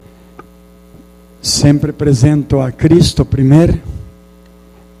Sempre presento a Cristo primeiro,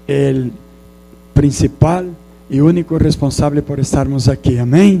 el principal e único responsável por estarmos aqui,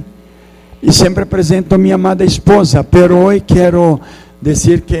 amém? E sempre presento a minha amada esposa, pero hoje quero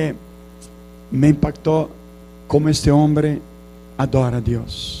dizer que me impactou como este homem adora a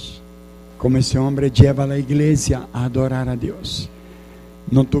Deus, como este homem leva a igreja a adorar a Deus.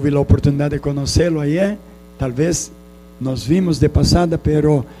 Não tive a oportunidade de conhecê-lo aí, talvez nos vimos de passada,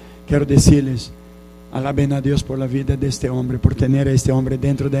 pero quero dizer-lhes, alaben a Deus por la vida de este homem, por ter a este homem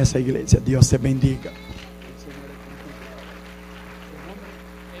dentro dessa igreja. Deus te bendiga.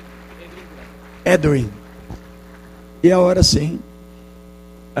 Edwin. E agora sim,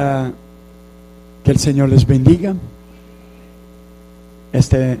 que o Senhor les bendiga.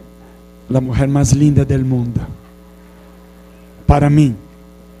 Esta é a mulher mais linda do mundo, para mim.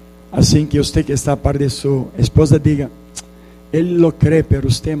 Assim que você que está a par de sua esposa diga, ele lo cree, pero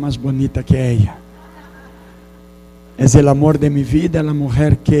você é mais bonita que ela. Es el amor de mi vida, la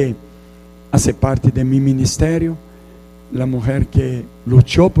mujer que hace parte de mi ministerio, la mujer que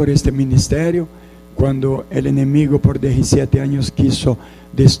luchó por este ministerio cuando el enemigo por 17 años quiso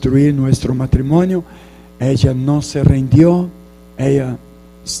destruir nuestro matrimonio. Ella no se rindió, ella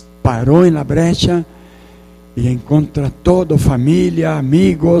paró en la brecha y encontró todo, familia,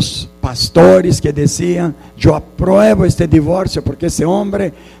 amigos, pastores que decían, yo apruebo este divorcio porque ese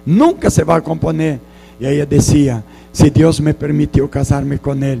hombre nunca se va a componer. Y ella decía, si Deus me permitiu casar-me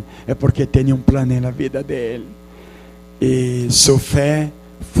com ele, é porque tinha plano na vida dele. E sua fé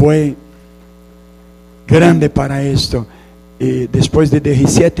foi grande para isto. E depois de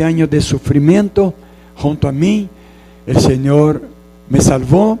 17 anos de sofrimento, junto a mim, o Senhor me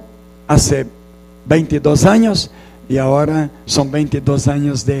salvou há 22 anos. E agora são 22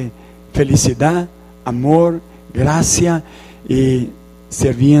 anos de felicidade, amor, graça e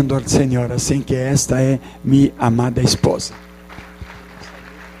servindo ao Senhor, assim que esta é minha amada esposa.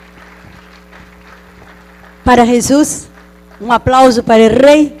 Para Jesus, um aplauso para o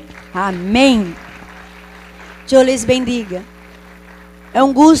Rei. Amém. Deus les bendiga. É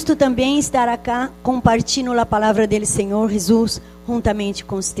um gosto também estar aqui compartilhando a palavra do Senhor Jesus juntamente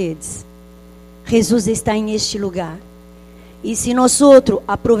com vocês. Jesus está em este lugar. E se nós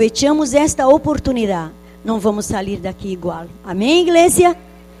aproveitamos esta oportunidade, não vamos sair daqui igual. Amém, igreja?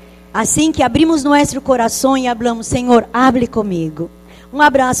 Assim que abrimos nosso coração e hablamos, Senhor, hable comigo. Um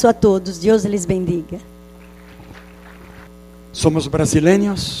abraço a todos. Deus les bendiga. Somos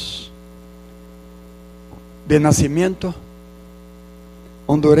brasileiros de nascimento,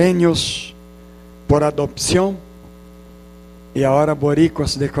 hondureños por adopção e agora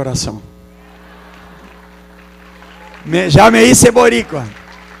boricuas de coração. Já me hice boricua.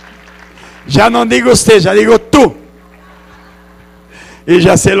 Já não digo você, já digo tu. E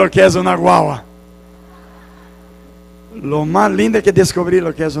já sei o que é uma guagua. Lo mais lindo é que descobri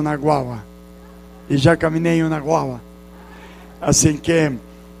o que é uma guagua. E já caminhei em uma guagua. Assim que,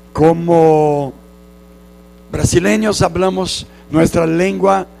 como brasileiros, falamos nossa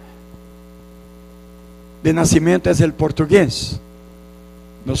língua de nascimento é o português.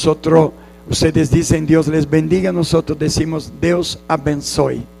 Nosotros, ustedes dizem Deus les bendiga, nosotros decimos Deus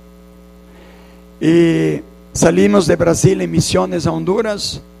abençoe. E salimos de Brasil em missões a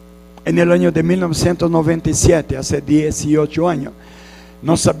Honduras no ano de 1997, há 18 anos.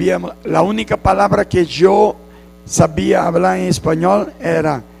 Não sabíamos, a única palavra que eu sabia falar em espanhol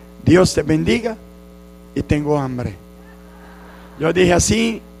era Deus te bendiga e tenho hambre. Eu dije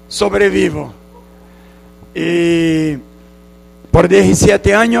assim, sobrevivo. E por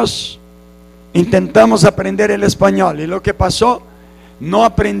 17 anos intentamos aprender o espanhol. E o que passou? Não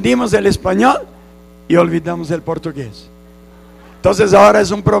aprendimos o espanhol e olvidamos o português. Então agora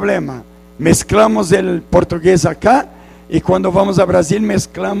é um problema. Mezclamos o português acá e quando vamos a Brasil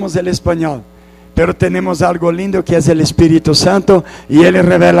mezclamos o espanhol. Pero temos algo lindo que é o Espírito Santo e Ele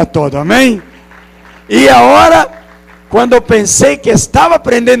revela todo. Amém? E agora, quando pensei que estava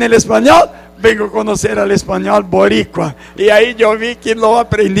aprendendo o espanhol, vengo a conhecer o espanhol boricua. E aí eu vi que não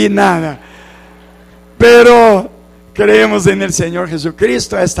aprendi nada. Pero creemos en el Señor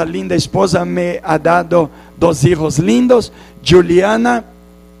Jesucristo. Esta linda esposa me ha dado 2 hijos lindos. Juliana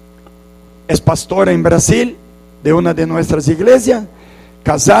es pastora en Brasil de una de nuestras iglesias.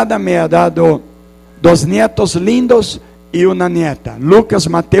 Casada, me ha dado 2 nietos lindos y una nieta, Lucas,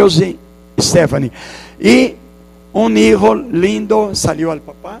 Mateus y Stephanie. Y un hijo lindo salió al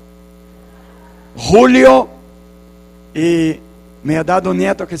papá, Julio, y me ha dado un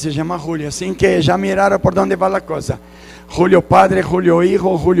nieto que se llama Julio, así que ya miraron por dónde va la cosa. Julio padre, Julio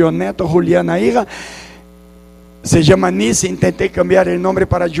hijo, Julio neto, Juliana hija. se llama Nice. Intenté cambiar el nombre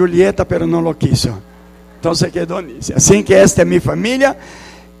para Julieta, pero no lo quiso. Entonces quedó Nice. Así que esta es mi familia.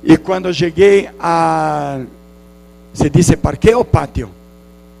 Y cuando llegué a, se dice parqueo o patio,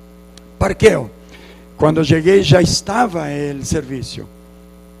 parqueo. Cuando llegué ya estaba el servicio.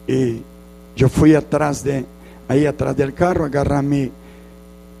 Y yo fui ahí atrás del carro, agarré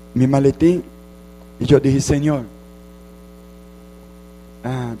mi maletín. Y yo dije, Señor,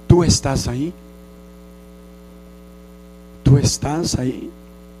 ¿tú estás ahí? ¿Tú estás ahí?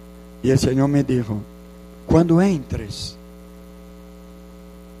 Y el Señor me dijo, cuando entres,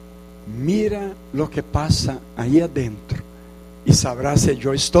 mira lo que pasa ahí adentro y sabrás si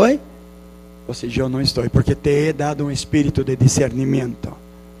yo estoy o si yo no estoy, porque te he dado un espíritu de discernimiento.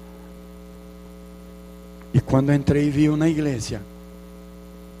 Y cuando entré vi una iglesia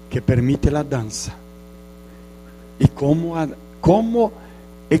que permite la danza. Y cómo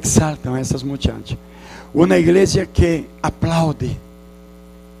exaltan a esas muchachas. Una iglesia que aplaude.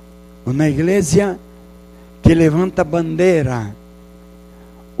 Una iglesia que levanta bandera.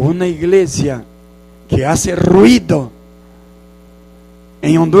 Una iglesia que hace ruido.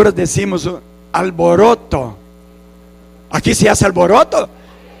 En Honduras decimos alboroto. Aquí se hace alboroto.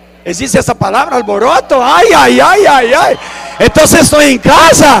 ¿Existe esa palabra, alboroto? Ay, ay, ay, ay, ay. Entonces estoy en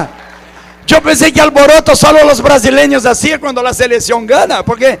casa. Yo pensé que alboroto solo los brasileños hacían cuando la selección gana,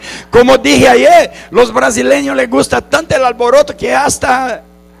 porque como dije ayer, los brasileños les gusta tanto el alboroto que hasta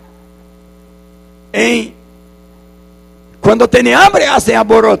cuando tienen hambre hacen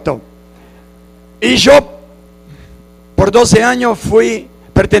alboroto. Y yo por 12 años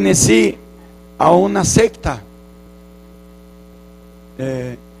pertenecí a una secta,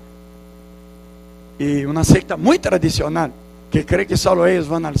 y una secta muy tradicional, que cree que solo ellos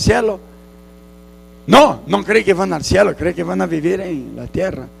van al cielo. No creen que van al cielo, creen que van a vivir en la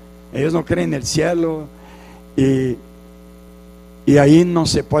tierra. Ellos no creen en el cielo. Y ahí no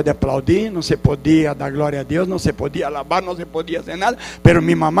se puede aplaudir, no se podía dar gloria a Dios, no se podía alabar, no se podía hacer nada. Pero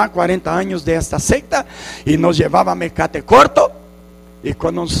mi mamá, 40 años de esta secta, y nos llevaba a mecate corto. Y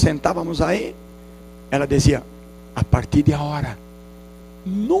cuando nos sentábamos ahí, ella decía, a partir de ahora,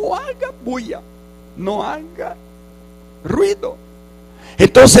 no haga bulla, no haga ruido.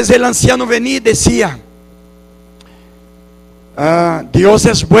 Entonces el anciano venía y decía, Dios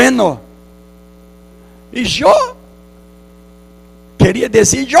es bueno. Y yo quería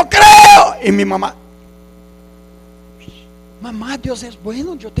decir, yo creo. Y mi mamá, Dios es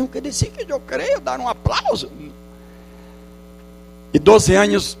bueno, yo tengo que decir que yo creo, dar un aplauso. Y 12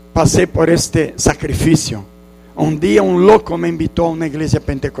 años pasé por este sacrificio. Un día un loco me invitó a una iglesia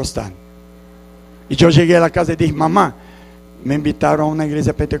pentecostal. Y yo llegué a la casa y dije, mamá, me invitaron a una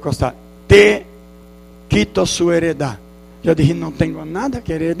iglesia pentecostal, te quito su heredad. Yo dije, no tengo nada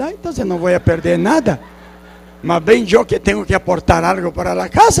que heredar, entonces no voy a perder nada. Más bien yo que tengo que aportar algo para la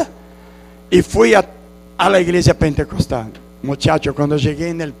casa. Y fui a la iglesia pentecostal. Muchacho, cuando llegué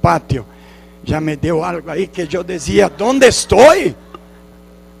en el patio, ya me dio algo ahí que yo decía, ¿dónde estoy?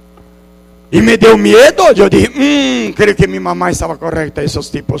 Y me dio miedo. Yo dije, creo que mi mamá estaba correcta, esos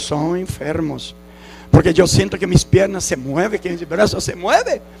tipos son enfermos. Porque yo siento que mis piernas se mueven, que mis brazos se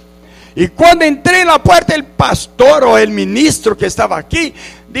mueven. Y cuando entré en la puerta, el pastor o el ministro que estaba aquí,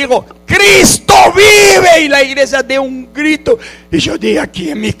 digo, Cristo vive. Y la iglesia dio un grito. Y yo dije, aquí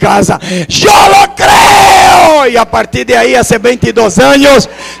en mi casa, yo lo creo. Y a partir de ahí, hace 22 años,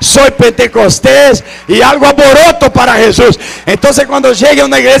 soy pentecostés y hago alboroto para Jesús. Entonces cuando llegue a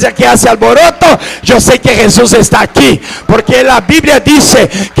una iglesia que hace alboroto, yo sé que Jesús está aquí. Porque la Biblia dice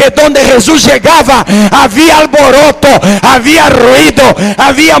que donde Jesús llegaba, había alboroto, había ruido,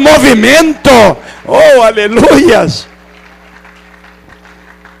 había movimiento. Oh, aleluyas.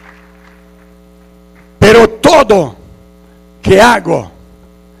 Pero todo que hago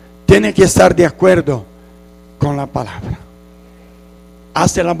tiene que estar de acuerdo con la palabra.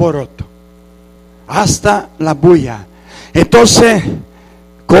 Hasta el alboroto, hasta la bulla. Entonces,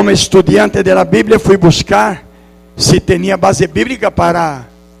 como estudiante de la Biblia, fui buscar si tenía base bíblica para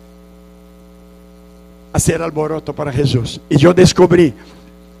hacer alboroto para Jesús. Y yo descubrí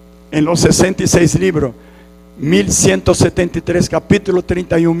en los 66 libros, 1173 capítulos,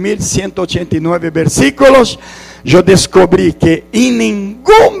 31.189 versículos, yo descubrí que en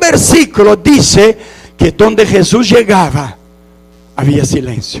ningún versículo dice que donde Jesús llegaba había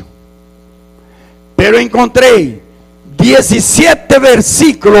silencio. Pero encontré 17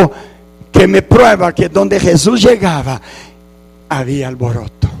 versículos que me prueba que donde Jesús llegaba había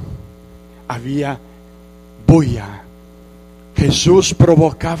alboroto, había bulla. Jesús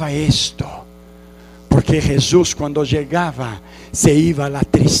provocaba esto. Porque Jesús cuando llegaba se iba la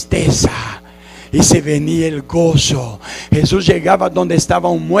tristeza, y se venía el gozo. Jesús llegaba donde estaba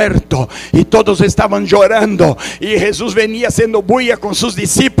un muerto y todos estaban llorando, y Jesús venía haciendo bulla con sus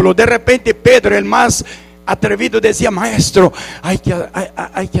discípulos. De repente Pedro, el más atrevido, decía: maestro, hay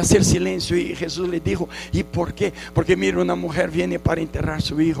que hacer silencio. Y Jesús le dijo: ¿y por qué? Porque mira, una mujer viene para enterrar a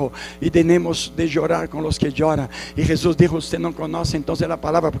su hijo y tenemos de llorar con los que lloran. Y Jesús dijo: usted no conoce entonces la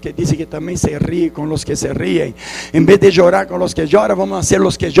palabra, porque dice que también se ríe con los que se ríen. En vez de llorar con los que lloran, vamos a hacer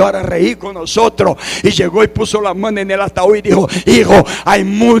los que lloran reír con nosotros. Y llegó y puso la mano en el ataúd y dijo: hijo, hay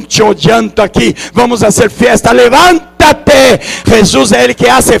mucho llanto aquí, vamos a hacer fiesta, levántate. Jesús es el que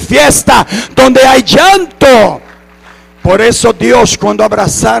hace fiesta donde hay llanto. Por eso Dios, cuando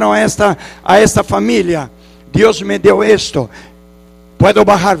abrazaron a esta familia, Dios me dio esto. Puedo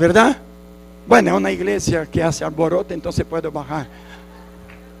bajar, ¿verdad? Bueno, es una iglesia que hace alboroto, entonces puedo bajar.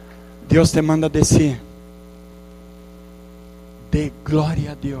 Dios te manda a decir: de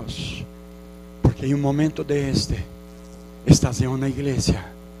gloria a Dios, porque en un momento de estás en una iglesia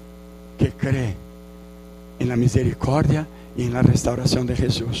que cree en la misericordia y en la restauración de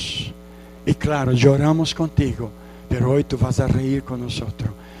Jesús. Y claro, lloramos contigo, pero hoy tú vas a reír con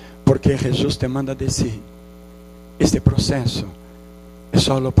nosotros, porque Jesús te manda a decir: este proceso es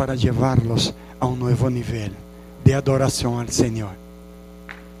solo para llevarlos a un nuevo nivel de adoración al Señor.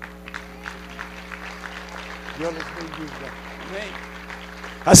 Dios les bendiga.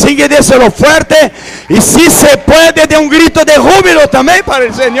 Así que déselo fuerte, y si se puede, de un grito de júbilo también para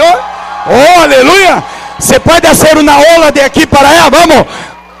el Señor. Oh, aleluya. Se puede hacer una ola de aquí para allá, vamos.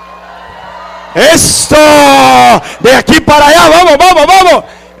 Esto, de aquí para allá, vamos.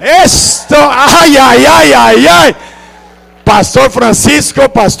 Esto, ay. Pastor Francisco,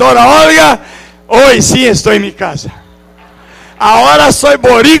 Pastora Olga, hoy sí estoy en mi casa. Ahora soy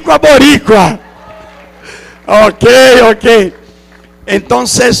boricua. Ok.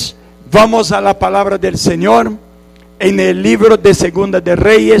 Entonces, vamos a la palabra del Señor en el libro de Segunda de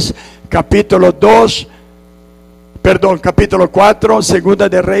Reyes, capítulo 4, Segunda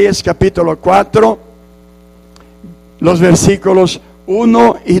de Reyes, capítulo 4, los versículos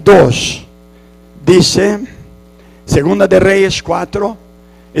 1 y 2. Dice, Segunda de Reyes 4,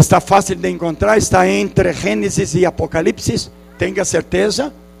 está fácil de encontrar, está entre Génesis y Apocalipsis, tenga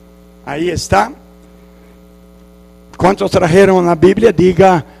certeza, ahí está. ¿Cuántos trajeron la Biblia?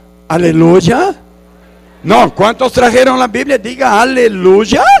 Diga aleluya. No, ¿cuántos trajeron la Biblia? Diga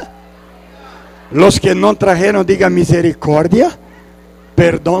aleluya. Los que no trajeron, digan misericordia,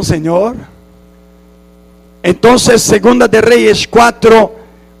 perdón, Señor. Entonces, Segunda de Reyes 4,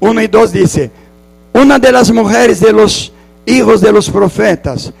 1 y 2 dice: una de las mujeres de los hijos de los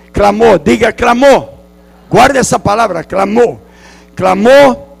profetas clamó, diga clamó, guarda esa palabra, clamó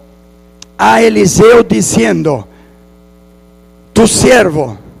a Eliseo diciendo: tu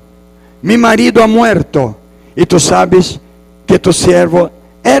siervo, mi marido ha muerto, y tú sabes que tu siervo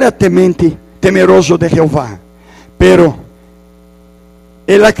era temeroso de Jehová, pero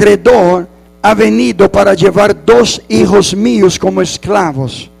el acreedor ha venido para llevar 2 hijos míos como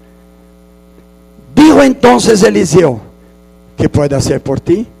esclavos. Dijo entonces Eliseo: ¿qué puedo hacer por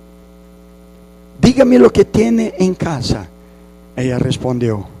ti? Dígame lo que tiene en casa. Ella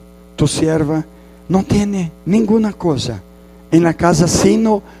respondió: tu sierva no tiene ninguna cosa en la casa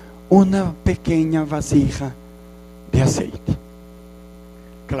sino una pequeña vasija de aceite.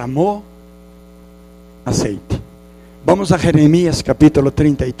 Clamó aceite. Vamos a Jeremías capítulo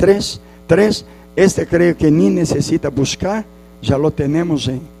 33, 3. Creo que ni necesita buscar, ya lo tenemos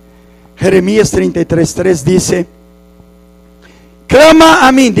en Jeremías 33, 3 dice: clama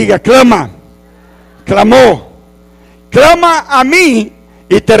a mí, diga clama, clamó, clama a mí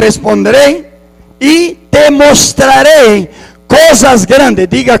y te responderé y te mostraré cosas grandes,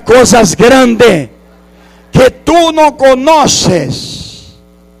 diga cosas grandes que tú no conoces.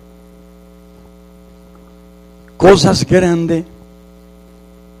 Cosas grandes,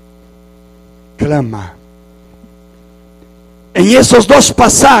 clama. En esos 2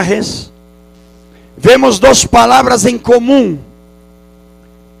 pasajes vemos 2 palabras en común: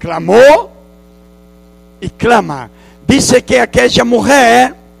 clamó y clama. Dice que aquella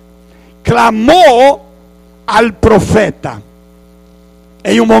mujer clamó al profeta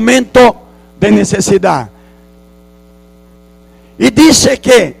en un momento de necesidad, y dice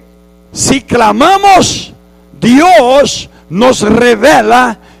que si clamamos, Dios nos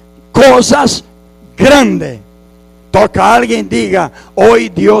revela cosas grandes. Toca a alguien, diga: hoy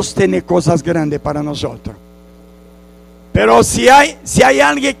Dios tiene cosas grandes para nosotros. Pero si hay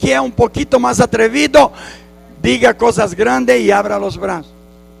alguien que es un poquito más atrevido, diga cosas grandes y abra los brazos.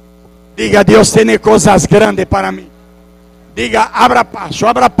 Diga: Dios tiene cosas grandes para mí. Diga, abra paso,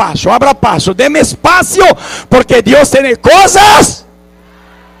 abra paso, abra paso. Deme espacio porque Dios tiene cosas.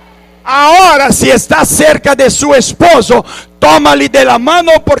 Ahora, si está cerca de su esposo, tómale de la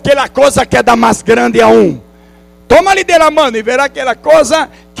mano porque la cosa queda más grande aún. Tómale de la mano y verá que la cosa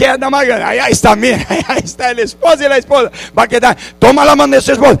queda más grande. Ahí está, mira, ahí está el esposo y la esposa. Va a quedar, toma la mano de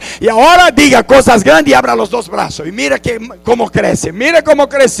su esposo. Y ahora diga cosas grandes y abra los dos brazos. Y mira cómo crece, mira cómo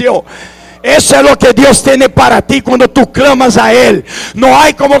creció. Eso es lo que Dios tiene para ti cuando tú clamas a Él. No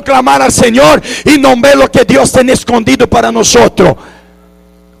hay como clamar al Señor y no ver lo que Dios tiene escondido para nosotros.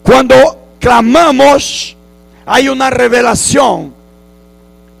 Cuando clamamos, hay una revelación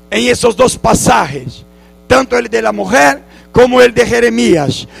en esos dos pasajes, tanto el de la mujer como el de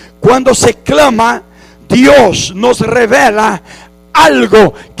Jeremías. Cuando se clama, Dios nos revela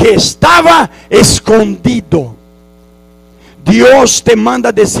algo que estaba escondido. Dios te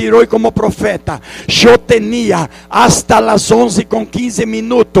manda decir hoy como profeta: yo tenía hasta las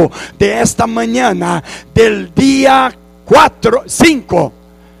 11:15 de esta mañana del día 5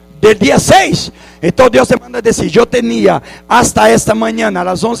 del día 6. Entonces Dios te manda a decir: yo tenía hasta esta mañana a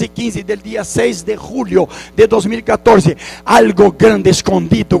las 11:15 del día 6 de julio de 2014 algo grande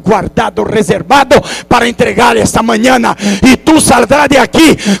escondido, guardado, reservado para entregar esta mañana. Y tú saldrás de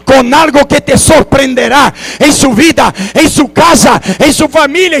aquí con algo que te sorprenderá en su vida, en su casa, en su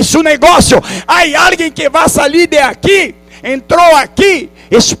familia, en su negocio. Hay alguien que va a salir de aquí, entró aquí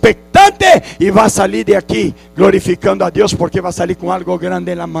expectante y va a salir de aquí glorificando a Dios, porque va a salir con algo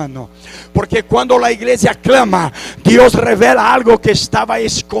grande en la mano. Porque cuando la iglesia clama, Dios revela algo que estaba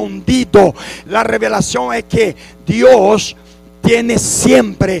escondido. La revelación es que Dios tiene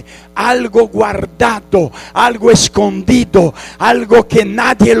siempre algo guardado, algo escondido, algo que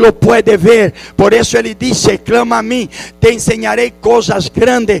nadie lo puede ver. Por eso Él dice: clama a mí, te enseñaré cosas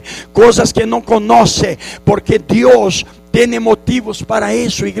grandes, cosas que no conoce. Porque Dios tiene motivos para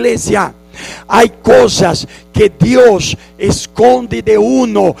eso, iglesia. Hay cosas que Dios esconde de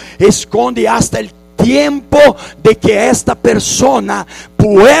uno, esconde hasta el tiempo de que esta persona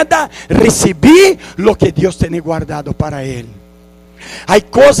pueda recibir lo que Dios tiene guardado para él. Hay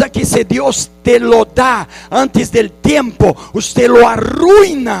cosas que si Dios te lo da antes del tiempo, usted lo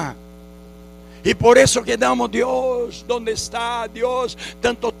arruina. Y por eso quedamos: Dios, ¿dónde está? Dios,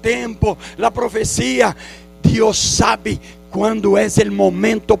 tanto tiempo, la profecía. Dios sabe cuándo es el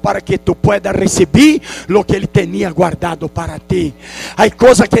momento para que tú puedas recibir lo que Él tenía guardado para ti. Hay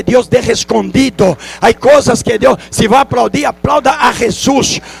cosas que Dios deja escondido. Hay cosas que Dios, si va a aplaudir, aplauda a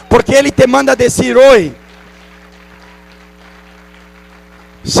Jesús, porque Él te manda a decir hoy.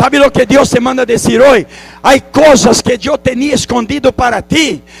 ¿Sabe lo que Dios te manda a decir hoy? Hay cosas que yo tenía escondido para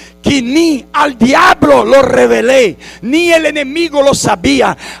ti, que ni al diablo lo revelé, ni el enemigo lo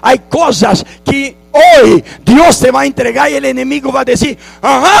sabía. Hay cosas que hoy Dios te va a entregar y el enemigo va a decir: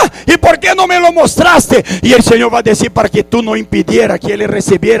 ajá, ¿y por qué no me lo mostraste? Y el Señor va a decir: para que tú no impidieras que Él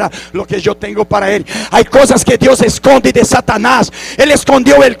recibiera lo que yo tengo para Él. Hay cosas que Dios esconde de Satanás. Él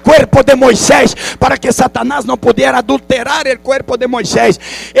escondió el cuerpo de Moisés para que Satanás no pudiera adulterar el cuerpo de Moisés.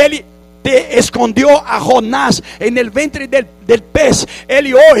 Él te escondió a Jonás en el vientre del pez.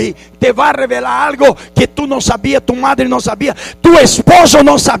 Él hoy te va a revelar algo que tú no sabías, tu madre no sabía, tu esposo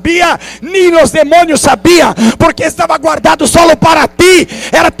no sabía, ni los demonios sabían, porque estaba guardado solo para ti.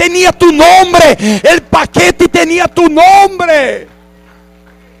 Tenía tu nombre, el paquete tenía tu nombre.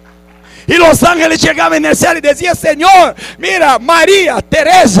 Y los ángeles llegaban en el cielo y decían: Señor, mira, María,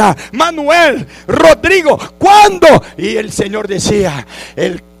 Teresa, Manuel, Rodrigo, ¿cuándo? Y el Señor decía: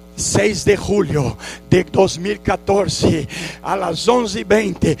 el 6 de julio de 2014 a las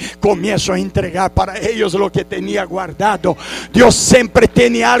 11:20 comienzo a entregar para ellos lo que tenía guardado. Dios siempre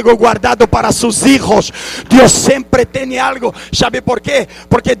tiene algo guardado para sus hijos. Dios siempre tiene algo. ¿Sabe por qué?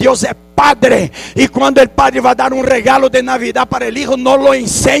 Porque Dios es padre, y cuando el padre va a dar un regalo de Navidad para el hijo, no lo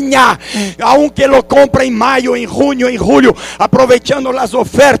enseña, aunque lo compra en mayo, en junio, en julio, aprovechando las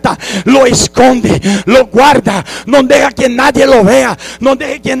ofertas, lo esconde, lo guarda, no deja que nadie lo vea, no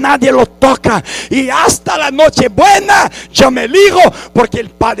deja que nadie lo toca. Y hasta la noche buena llama el hijo, porque el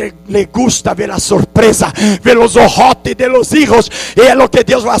padre le gusta ver la sorpresa, ver los ojotes de los hijos. Y es lo que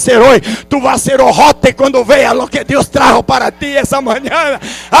Dios va a hacer hoy. Tú vas a ser ojote cuando veas lo que Dios trajo para ti esa mañana.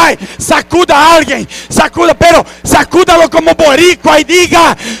 Ay, sacuda a alguien, sacuda, pero sacúdalo como boricua y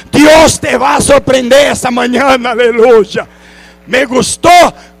diga: Dios te va a sorprender esta mañana, aleluya. Me gustó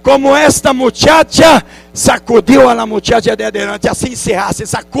como esta muchacha sacudió a la muchacha de adelante. Así se hace,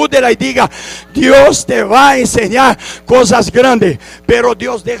 sacúdela y diga: Dios te va a enseñar cosas grandes, pero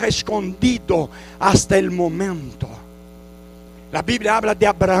Dios deja escondido hasta el momento. La Biblia habla de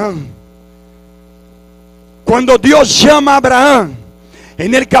Abraham. Cuando Dios llama a Abraham,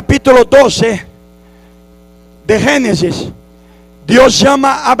 en el capítulo 12 de Génesis, Dios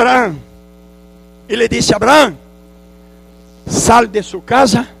llama a Abraham y le dice: Abraham, sal de su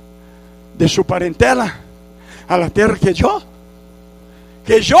casa, de su parentela, a la tierra que yo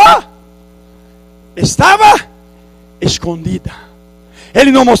estaba escondida.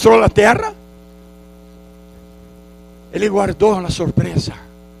 Él no mostró la tierra, Él guardó la sorpresa.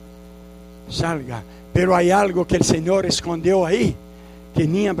 Salga. Pero hay algo que el Señor escondió ahí, que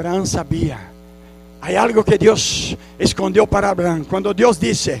ni Abraham sabía. Hay algo que Dios escondió para Abraham. Cuando Dios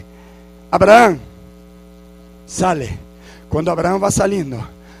dice: Abraham, sale. Cuando Abraham va saliendo,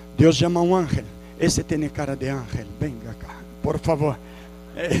 Dios llama a un ángel. Ese tiene cara de ángel. Venga acá, por favor.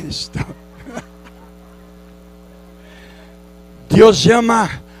 Esto. Dios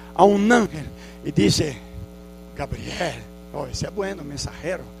llama a un ángel y dice: Gabriel, oh, ese es bueno,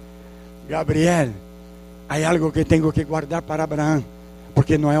 mensajero. Gabriel, hay algo que tengo que guardar para Abraham,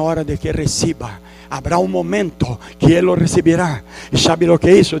 porque no es hora de que reciba. Habrá un momento que él lo recibirá. Y sabe lo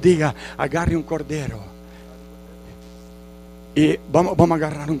que hizo. Diga: agarre un cordero. Y vamos a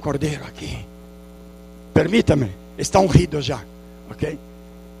agarrar un cordero aquí. Permítame, está ungido ya. ¿Ok?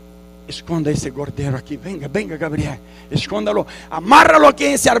 Esconda ese cordero aquí. Venga, venga, Gabriel. Escóndalo. Amárralo aquí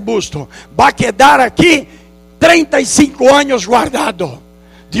en ese arbusto. Va a quedar aquí 35 años guardado.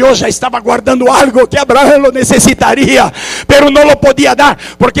 Dios ya estaba guardando algo que Abraham lo necesitaría, pero no lo podía dar,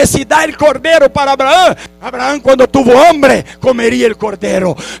 porque si da el cordero para Abraham, Abraham cuando tuvo hambre comería el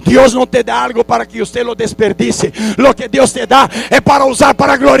cordero. Dios no te da algo para que usted lo desperdicie. Lo que Dios te da es para usar,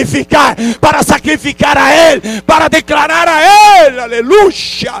 para glorificar, para sacrificar a Él, para declarar a Él.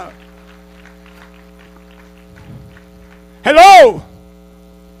 Aleluya. Hello.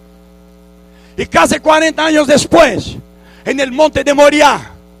 Y casi 40 años después, en el monte de Moriah,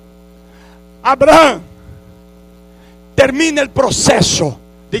 Abraham termina el proceso.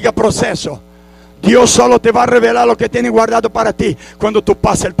 Diga: proceso. Dios solo te va a revelar lo que tiene guardado para ti cuando tú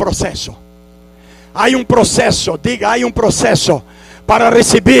pases el proceso. Hay un proceso. Diga: hay un proceso para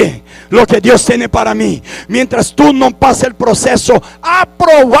recibir lo que Dios tiene para mí. Mientras tú no pases el proceso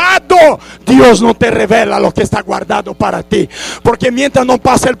aprobado, Dios no te revela lo que está guardado para ti, porque mientras no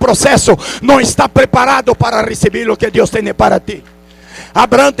pase el proceso, no está preparado para recibir lo que Dios tiene para ti.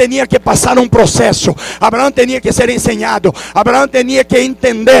 Abraham tenía que pasar un proceso. Abraham tenía que ser enseñado. Abraham tenía que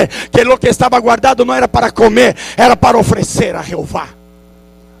entender que lo que estaba guardado no era para comer, era para ofrecer a Jehová.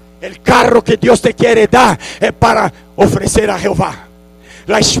 El carro que Dios te quiere dar es para ofrecer a Jehová.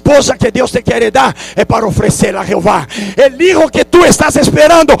 La esposa que Dios te quiere dar es para ofrecer a Jehová. El hijo que tú estás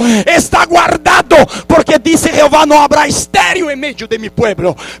esperando está guardado, porque dice Jehová: no habrá estéril en medio de mi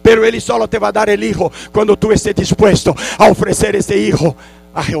pueblo. Pero Él solo te va a dar el hijo cuando tú estés dispuesto a ofrecer ese hijo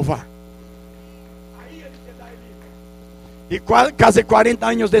a Jehová. Ahí Él te da el hijo. Y casi 40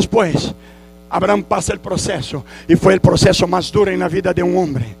 años después, Abraham pasa el proceso, y fue el proceso más duro en la vida de un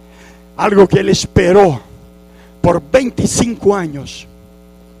hombre. Algo que él esperó por 25 años.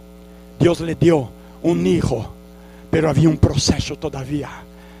 Dios le dio un hijo, pero había un proceso todavía.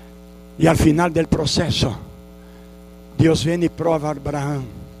 Y al final del proceso, Dios viene y prueba a Abraham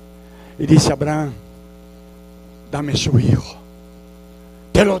y dice: Abraham, dame su hijo.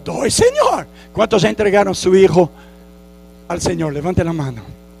 Te lo doy, Señor. ¿Cuántos entregaron su hijo al Señor? Levante la mano.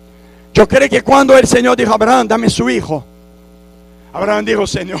 Yo creo que cuando el Señor dijo: Abraham, dame su hijo, Abraham dijo: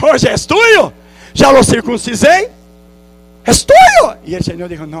 Señor, ya es tuyo, ya lo circuncisé, es tuyo. Y el Señor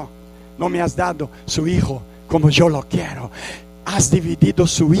dijo: no me has dado su hijo como yo lo quiero. Has dividido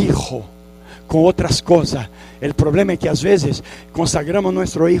su hijo con otras cosas. El problema es que a veces consagramos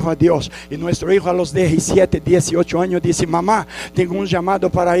nuestro hijo a Dios, y nuestro hijo a los 17, 18 años dice: mamá, tengo un llamado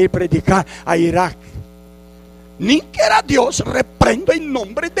para ir a predicar a Irak. Ni quiera Dios, reprendo en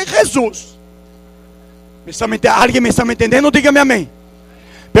nombre de Jesús. ¿Alguien me está entendiendo? Dígame amén.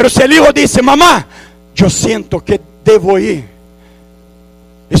 Pero si el hijo dice: mamá, yo siento que debo ir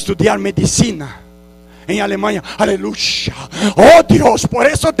estudiar medicina en Alemania. Aleluya. Oh Dios, por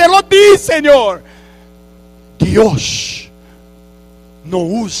eso te lo di, Señor. Dios no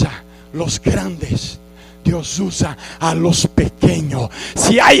usa los grandes, Dios usa a los pequeños.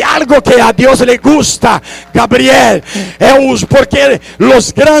 Si hay algo que a Dios le gusta, Gabriel, es porque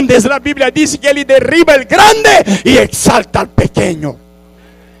los grandes, la Biblia dice que Él derriba el grande y exalta al pequeño.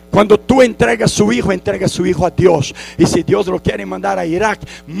 Cuando tú entrega su hijo a Dios. Y si Dios lo quiere mandar a Irak,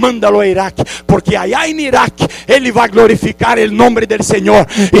 mándalo a Irak, porque allá en Irak Él va a glorificar el nombre del Señor.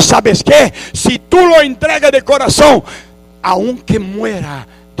 Y sabes qué, si tú lo entregas de corazón, aunque muera,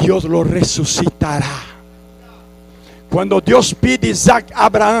 Dios lo resucitará. Cuando Dios pide Isaac a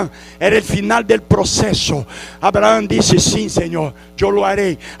Abraham, era el final del proceso. Abraham dice: sí, Señor, yo lo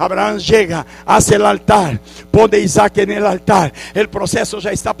haré. Abraham llega, hace el altar, pone a Isaac en el altar. El proceso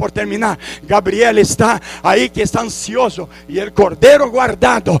ya está por terminar. Gabriel está ahí, que está ansioso, y el cordero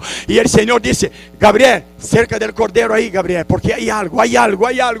guardado. Y el Señor dice: Gabriel, cerca del cordero ahí, Gabriel, porque hay algo.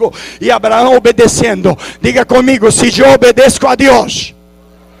 Y Abraham obedeciendo. Diga conmigo: si yo obedezco a Dios,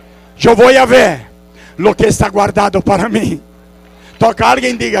 yo voy a ver lo que está guardado para mí. Toca a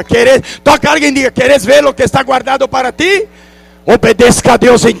alguien, diga: ¿quieres ver lo que está guardado para ti? Obedezca a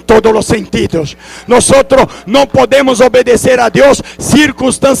Dios en todos los sentidos. Nosotros no podemos obedecer a Dios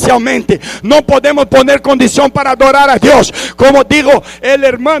circunstancialmente. No podemos poner condición para adorar a Dios. Como digo el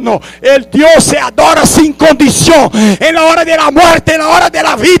hermano, el Dios se adora sin condición. En la hora de la muerte, en la hora de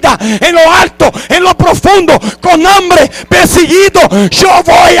la vida, en lo alto, en lo profundo, con hambre, perseguido, yo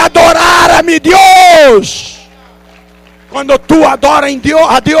voy a adorar a mi Dios. Cuando tú adoras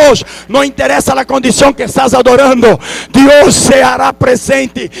a Dios, no interesa la condición que estás adorando, Dios se hará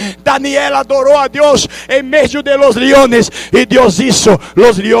presente. Daniel adoró a Dios en medio de los leones, y Dios hizo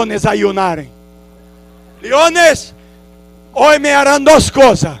los leones ayunar. Leones, hoy me harán dos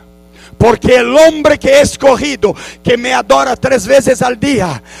cosas, porque el hombre que he escogido, que me adora 3 veces al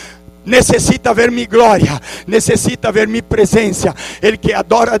día, necesita ver mi gloria, necesita ver mi presencia. El que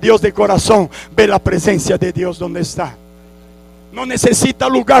adora a Dios de corazón, ve la presencia de Dios donde está. No necesita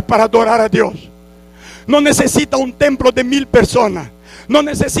lugar para adorar a Dios. No necesita un templo de 1000 personas. No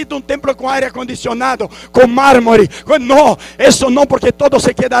necesita un templo con aire acondicionado, con mármore. No, eso no, porque todo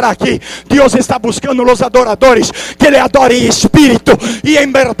se quedará aquí. Dios está buscando los adoradores que le adoren en espíritu y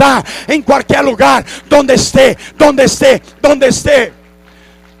en verdad, en cualquier lugar, donde esté.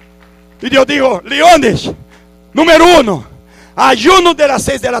 Y Dios dijo: leones, número 1, ayuno de las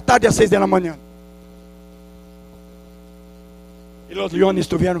 6 de la tarde a 6 de la mañana. Y los leones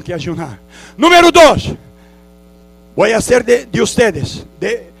tuvieron que ayunar. Número 2, voy a hacer de ustedes,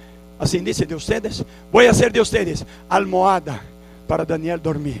 así dice, de ustedes, voy a hacer de ustedes almohada para Daniel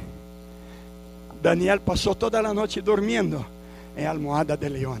dormir. Daniel pasó toda la noche durmiendo en almohada de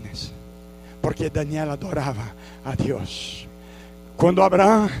leones, porque Daniel adoraba a Dios. Cuando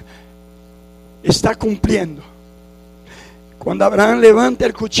Abraham está cumpliendo, cuando Abraham levanta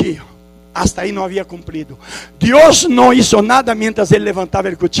el cuchillo, hasta ahí no había cumplido. Dios no hizo nada mientras él levantaba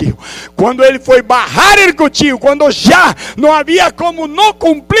el cuchillo. Cuando él fue bajar el cuchillo, cuando ya no había como no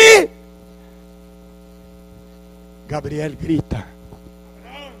cumplir, Gabriel grita: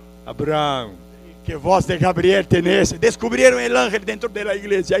 Abraham. ¿Qué voz de Gabriel tiene ese? Descubrieron el ángel dentro de la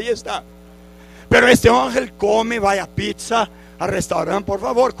iglesia, ahí está. Pero este ángel come, vaya a pizza, al restaurante, por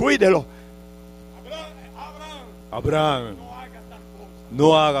favor, cuídelo. Abraham,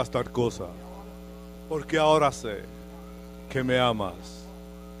 no hagas tal cosa, porque ahora sé que me amas,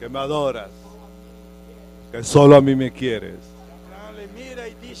 que me adoras, que solo a mí me quieres. Abraham le mira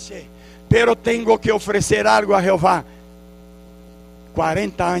y dice: pero tengo que ofrecer algo a Jehová.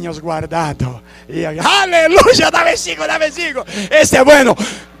 40 años guardado. Y aleluya, dame sigo. Ese es bueno.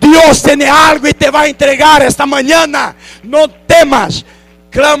 Dios tiene algo y te va a entregar esta mañana. No temas,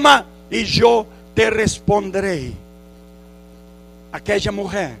 clama y yo te responderé. Aquella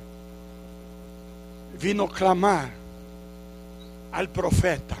mujer vino clamar al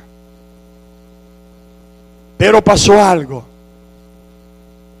profeta, pero pasó algo.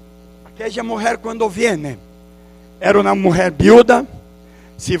 Aquella mujer, cuando viene, era una mujer viuda.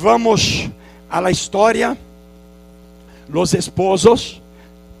 Si vamos a la historia, los esposos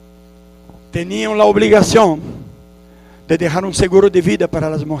tenían la obligación de dejar un seguro de vida para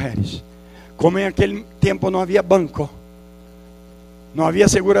las mujeres. Como en aquel tiempo no había banco, no había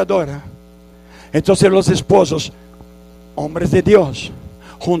aseguradora, entonces los esposos, hombres de Dios,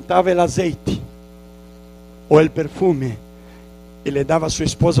 juntaban el aceite o el perfume y le daba a su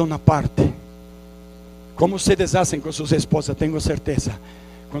esposa una parte. Como ustedes hacen con sus esposas, tengo certeza.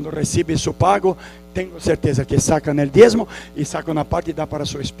 Cuando recibe su pago, tengo certeza que sacan el diezmo y sacan una parte y da para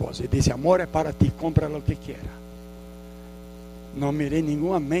su esposa. Y dice: amor, es para ti, compra lo que quiera. No miré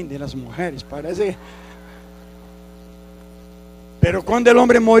ningún amén de las mujeres, parece. Pero cuando el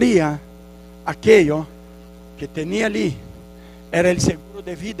hombre moría, aquello que tenía allí era el seguro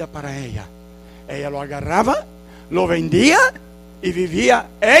de vida para ella. Ella lo agarraba, lo vendía y vivía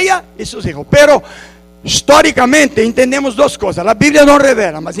ella y sus hijos. Pero históricamente entendemos dos cosas. La Biblia no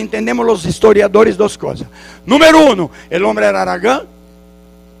revela, mas entendemos los historiadores dos cosas. Número 1, el hombre era aragán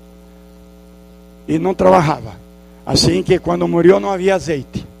y no trabajaba. Así que cuando murió no había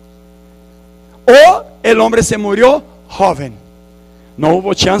aceite. O el hombre se murió joven. No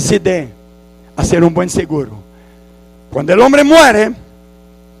hubo chance de hacer un buen seguro. Cuando el hombre muere,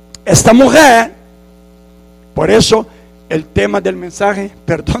 esta mujer, por eso el tema del mensaje,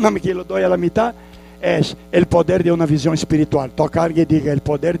 perdóname que lo doy a la mitad, es el poder de una visión espiritual. Toca a alguien y diga, el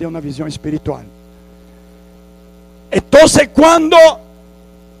poder de una visión espiritual. Entonces cuando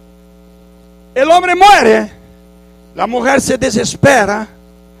el hombre muere, la mujer se desespera.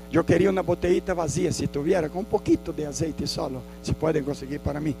 Yo quería una botellita vacía, si tuviera, con un poquito de aceite solo, si pueden conseguir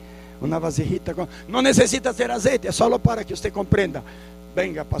para mí. Una vasijita con... No necesita ser aceite, es solo para que usted comprenda.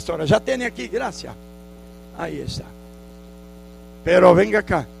 Venga, pastora, ya tiene aquí, gracias. Ahí está. Pero venga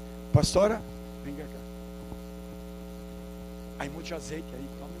acá, pastora, venga acá. Hay mucho aceite ahí,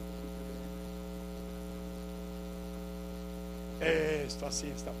 tome. Esto así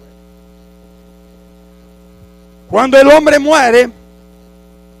está bueno. Cuando el hombre muere,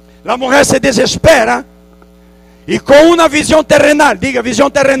 la mujer se desespera y con una visión terrenal, diga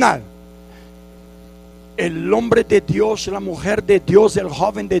visión terrenal. El hombre de Dios, la mujer de Dios, el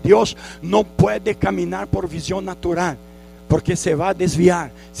joven de Dios no puede caminar por visión natural, porque se va a desviar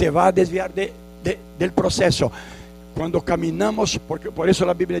del proceso. Cuando caminamos, porque por eso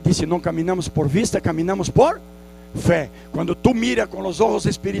la Biblia dice, no caminamos por vista, caminamos por fe. Cuando tú miras con los ojos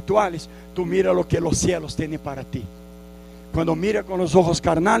espirituales, tú miras lo que los cielos tienen para ti. Cuando mira con los ojos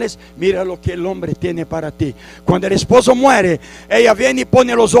carnales, mira lo que el hombre tiene para ti. Cuando el esposo muere, ella viene y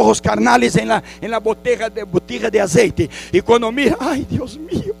pone los ojos carnales en la botella de aceite. Y cuando mira, ay Dios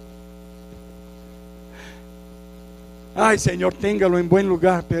mío, ay Señor, téngalo en buen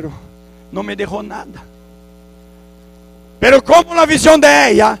lugar, pero no me dejó nada. Pero como la visión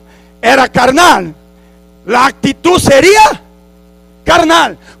de ella era carnal, la actitud sería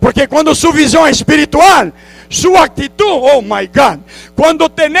carnal. Porque cuando su visión es espiritual, su actitud, oh my God,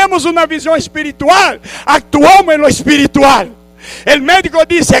 cuando tenemos una visión espiritual, actuamos en lo espiritual. El médico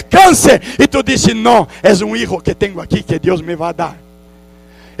dice cáncer y tú dices no, es un hijo que tengo aquí que Dios me va a dar.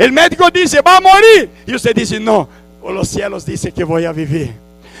 El médico dice va a morir y usted dice no, los cielos dicen que voy a vivir.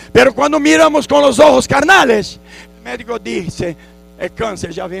 Pero cuando miramos con los ojos carnales, el médico dice el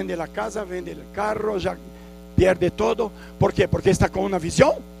cáncer, ya vende la casa, vende el carro, ya pierde todo. ¿Por qué? Porque está con una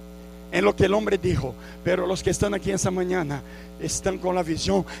visión en lo que el hombre dijo. Pero los que están aquí esta mañana están con la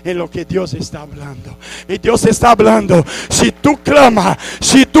visión en lo que Dios está hablando. Y Dios está hablando. Si tú clamas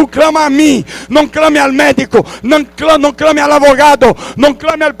a mí, no clame al médico, no clame al abogado, no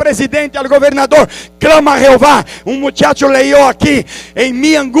clame al presidente, al gobernador, clama a Jehová. Un muchacho leyó aquí: en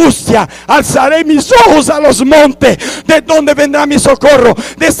mi angustia alzaré mis ojos a los montes. ¿De dónde vendrá mi socorro?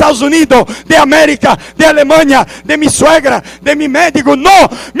 De Estados Unidos, de América, de Alemania, de mi suegra, de mi médico. No,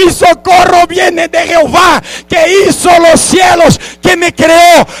 mi socorro viene de Jehová, que hizo los cielos, que me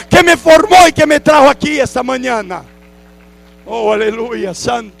creó, que me formó y que me trajo aquí esta mañana. Oh, aleluya,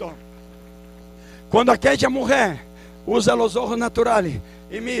 santo. Cuando aquella mujer usa los ojos naturales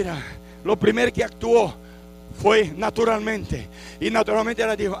y mira, lo primero que actuó fue naturalmente. Y naturalmente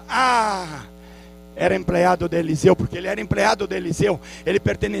ella dijo: era empleado de Eliseo, porque él era empleado de Eliseo. Él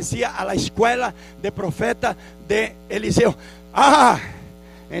pertenecía a la escuela de profeta de Eliseo.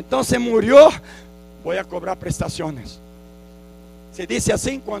 Entonces murió, voy a cobrar prestaciones. Se dice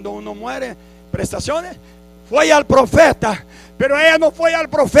así cuando uno muere, prestaciones. Fue al profeta, pero ella no fue al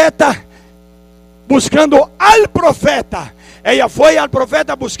profeta buscando al profeta. Ella fue al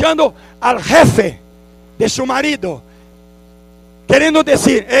profeta buscando al jefe de su marido, queriendo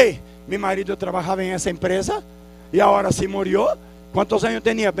decir: hey, mi marido trabajaba en esa empresa y ahora se murió. ¿Cuántos años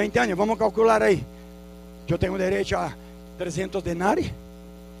tenía? 20 años, vamos a calcular ahí. Yo tengo derecho a 300 denarios.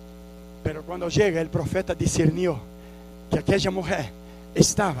 Pero cuando llega, el profeta discernió que aquella mujer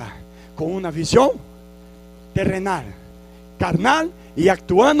estaba con una visión terrenal, carnal, y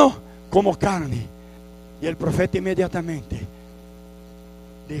actuando como carne. Y el profeta inmediatamente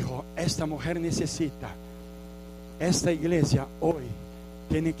dijo: esta mujer necesita, esta iglesia hoy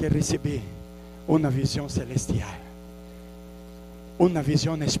tiene que recibir una visión celestial, una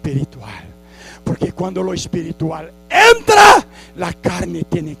visión espiritual. Porque cuando lo espiritual entra, la carne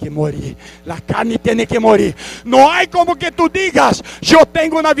tiene que morir. La carne tiene que morir. No hay como que tú digas: yo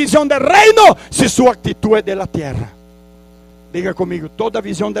tengo una visión del reino, si su actitud es de la tierra. Diga conmigo: toda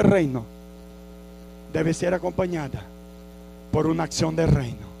visión del reino debe ser acompañada por una acción del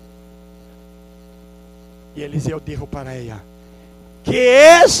reino. Y Eliseo dijo para ella: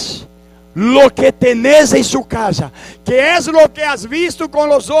 ¿qué es lo que tenés en su casa? ¿Qué es lo que has visto con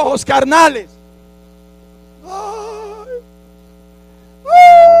los ojos carnales?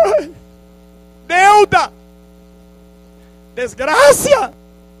 Deuda, desgracia,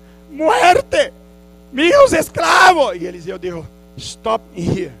 muerte, mi hijo es esclavo. Y Eliseo dijo: stop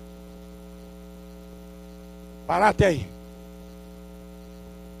here. Parate aí.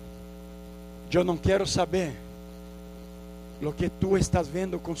 Eu não quero saber lo que tú estás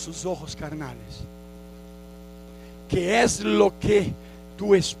vendo com sus ojos carnales. Que es lo que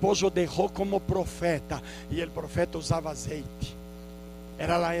tu esposo dejó como profeta. Y el profeta usaba aceite.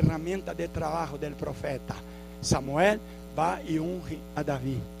 Era la herramienta de trabajo del profeta. Samuel va y unge a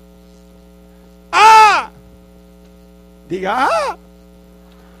David. ¡Ah! Diga, ¡ah!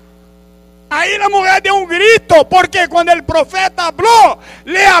 Ahí la mujer dio un grito, porque cuando el profeta habló,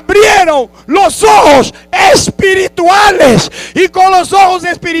 le abrieron los ojos espirituales. Y con los ojos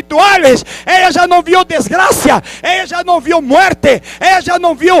espirituales, ella ya no vio desgracia, ella ya no vio muerte, ella ya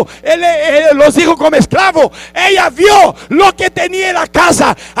no vio los hijos como esclavos. Ella vio lo que tenía en la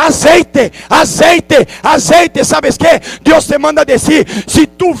casa: aceite, aceite, aceite. ¿Sabes qué? Dios te manda decir: si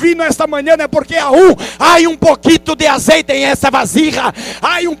tú vino esta mañana es porque aún hay un poquito de aceite en esa vasija.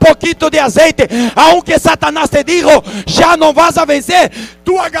 Hay un poquito de aceite. Aunque Satanás te dijo: ya no vas a vencer,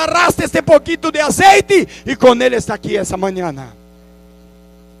 tú agarraste este poquito de aceite y con él está aquí esa mañana.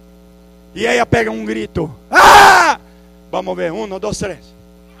 Y ella pega un grito. ¡Ah! Vamos a ver, 1, 2, 3.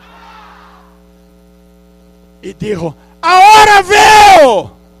 Y dijo: ahora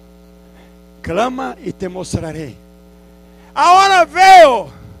veo. Clama y te mostraré. Ahora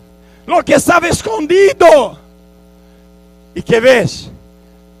veo lo que estaba escondido. ¿Y qué ves?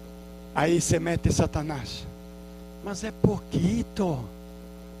 Aí se mete Satanás. Mas é pouquito.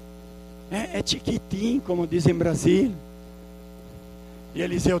 É chiquitinho, como dizem em Brasil. E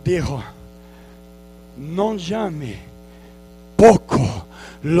Eliseu dijo: não llame pouco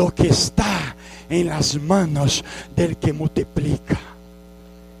lo que está em las manos del que multiplica.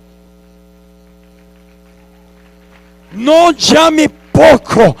 Não llame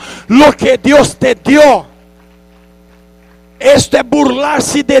pouco lo que Deus te dio. Esto es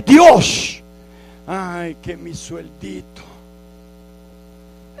burlarse de Dios. Ay, que mi sueldito.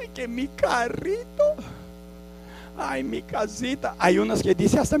 Ay, que mi carrito. Ay, mi casita. Hay unas que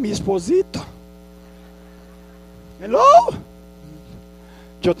dicen hasta mi esposito. Hello.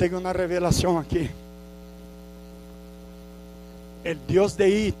 Yo tengo una revelación aquí. El Dios de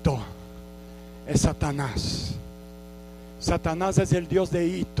hito es Satanás. Satanás es el Dios de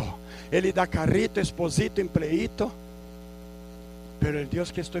hito. Ele dá carrito, esposito, empleito. Pero el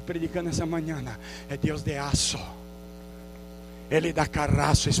Dios que estoy predicando esa mañana es Dios de aço. Ele dá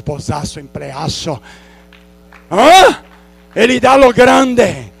carraço, esposazo, empleazo. ¿Ah? Ele dá lo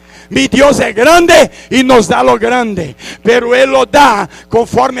grande. Mi Dios es grande y nos da lo grande. Pero Él lo da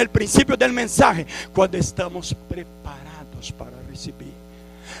conforme el principio del mensaje, cuando estamos preparados para recibir.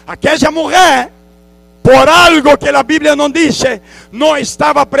 Aquella mujer, por algo que la Biblia no dice, no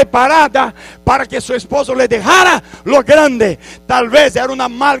estaba preparada para que su esposo le dejara lo grande. Tal vez era una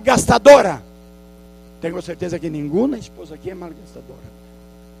malgastadora. Tengo certeza que ninguna esposa aquí es malgastadora.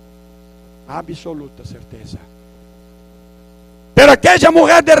 Absoluta certeza. Pero aquella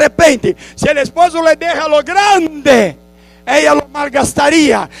mujer, de repente, si el esposo le deja lo grande, ella lo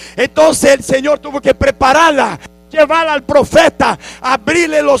malgastaría. Entonces el Señor tuvo que prepararla, llevarla al profeta,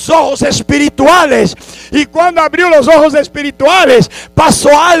 abrirle los ojos espirituales. Y cuando abrió los ojos espirituales, pasó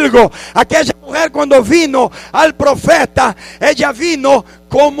algo. Aquella mujer, cuando vino al profeta, ella vino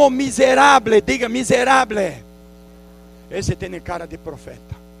como miserable. Diga, miserable. Ese tiene cara de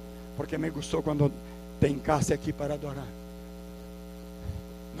profeta, porque me gustó cuando te hincaste aquí para adorar.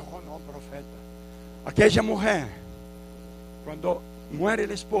 No, profeta. Aquella mujer, cuando muere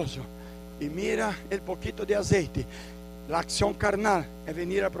el esposo y mira el poquito de aceite, la acción carnal es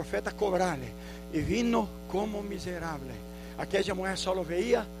venir al profeta a cobrarle. Y vino como miserable. Aquella mujer solo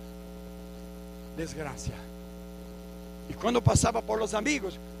veía desgracia. Y cuando pasaba por los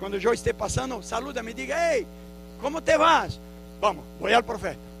amigos, cuando yo esté pasando, saluda, me diga: hey, ¿cómo te vas? Vamos, voy al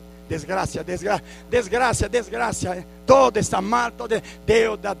profeta. Desgracia, desgracia, desgracia, desgracia. Todo está mal, todo.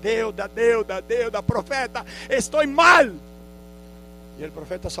 Deuda, deuda, deuda, deuda. Profeta, estoy mal. Y el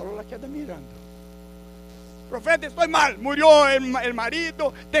profeta solo la queda mirando. Profeta, estoy mal, murió el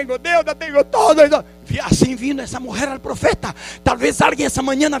marido, tengo deuda, tengo todo. Assim vino essa mulher al profeta. Talvez alguém essa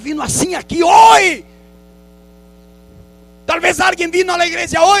manhã vino assim aqui hoje. Talvez alguém vino a la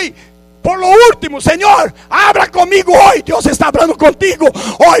igreja hoje por lo último. Señor, habla conmigo hoy. Dios está hablando contigo.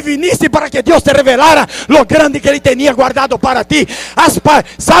 Hoy viniste para que Dios te revelara lo grande que Él tenía guardado para ti.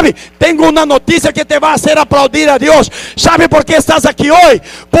 Sabe, tengo una noticia que te va a hacer aplaudir a Dios. ¿Sabe por qué estás aquí hoy?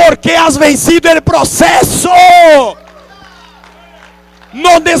 Porque has vencido el proceso.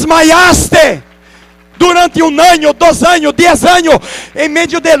 No desmayaste. durante 1 año, 2 años, 10 años, en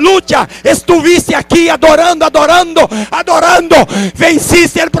medio de lucha, estuviste aquí adorando, adorando, adorando,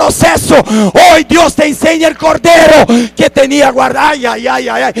 venciste el proceso. Hoy Dios te enseña el cordero que tenía guardado. Ay, ay, ay,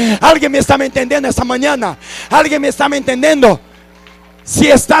 ay. ¿Alguien me está entendiendo esta mañana? ¿Alguien me está entendiendo? Si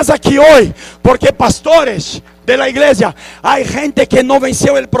estás aquí hoy, porque pastores de la iglesia, hay gente que no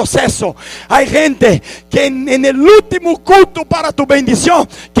venció el proceso. Hay gente que en el último culto para tu bendición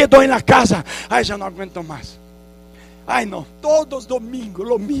quedó en la casa. Ay, ya no aguento más. Ay, no, todos domingos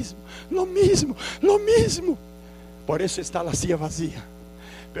lo mismo, lo mismo, lo mismo. Por eso está la silla vacía.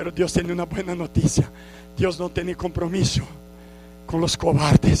 Pero Dios tiene una buena noticia. Dios no tiene compromiso con los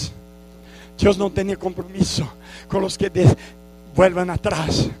cobardes. Dios no tiene compromiso con los que vuelvan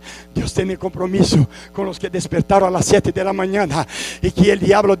atrás. Dios tiene compromiso con los que despertaron a las 7 de la mañana y que el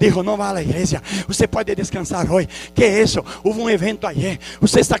diablo dijo: no va a la iglesia, usted puede descansar hoy. ¿Qué es eso? Hubo un evento ayer,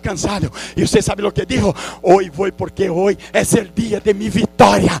 usted está cansado. Y usted sabe lo que dijo: hoy voy porque hoy es el día de mi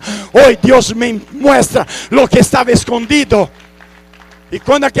victoria. Hoy Dios me muestra lo que estaba escondido. Y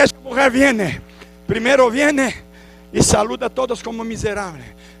cuando aquella mujer viene, primero viene y saluda a todos como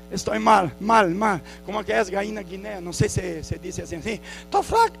miserable. Estoy mal, como aquellas gallinas guinea, no sé si se dice así. Estoy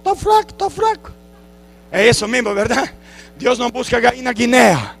fraco. Es eso mismo, ¿verdad? Dios no busca gallina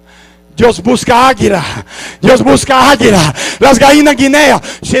guinea. Dios busca águila. Dios busca águila. Las gallinas guinea.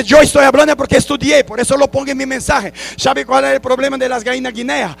 Si yo estoy hablando es porque estudié, por eso lo pongo en mi mensaje. ¿Sabe cuál es el problema de las gallinas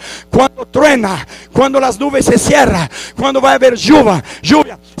guinea? Cuando truena, cuando las nubes se cierran, cuando va a haber lluvia,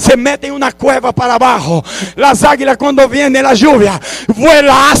 se mete en una cueva para abajo. Las águilas, cuando viene la lluvia,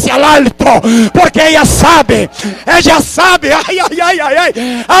 vuela hacia el alto, porque ella sabe. Ay.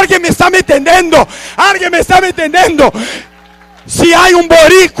 Alguien me está entendiendo. Si hay un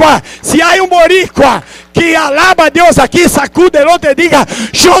boricua que alaba a Dios aquí, sacúdelo y diga: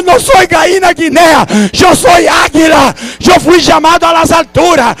 yo no soy gallina guinea, yo soy águila. Yo fui llamado a las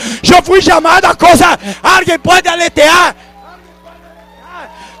alturas, yo fui llamado a cosas. Alguien puede aletear.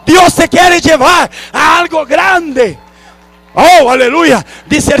 Dios te quiere llevar a algo grande. Oh, aleluya.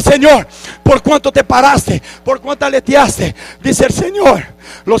 Dice el Señor: por cuanto te paraste, por cuanto aleteaste, dice el Señor,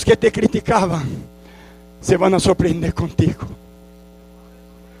 los que te criticaban se van a sorprender contigo.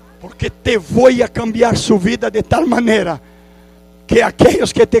 Porque te voy a cambiar su vida de tal manera que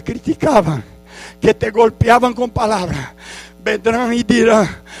aquellos que te criticaban, que te golpeaban con palabras, vendrán y dirán: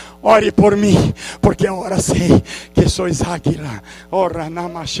 ore por mí, porque ahora sé que sois águila. Oh,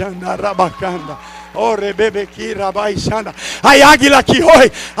 Ranamashanda Rabacanda. Oh, Rebebeki Rabaishanda. Hay águila aquí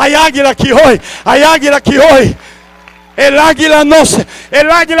hoy. Hay águila aquí hoy. Hay águila aquí hoy. El águila no se,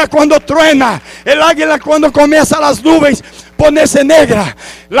 el águila cuando truena, el águila cuando comienza las nubes ponerse negra,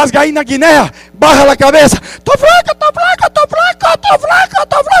 las gallinas guinea baja la cabeza: estoy flaco.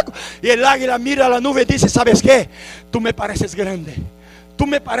 Y el águila mira a la nube y dice: ¿sabes qué? Tú me pareces grande. Tú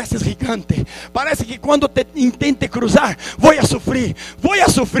me pareces gigante. Parece que cuando te intente cruzar voy a sufrir.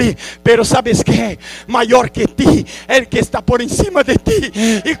 Pero ¿sabes qué? Mayor que ti, el que está por encima de ti.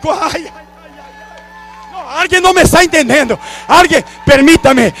 Y alguien no me está entendiendo. Alguien,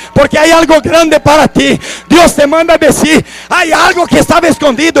 permítame, porque hay algo grande para ti. Dios te manda a decir: hay algo que estaba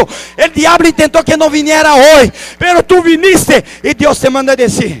escondido. El diablo intentó que no viniera hoy, pero tú viniste. Y Dios te manda a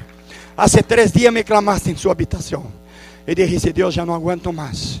decir: hace 3 días me clamaste en su habitación y dijiste: Dios, ya no aguanto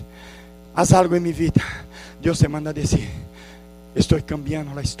más, haz algo en mi vida. Dios te manda a decir: estoy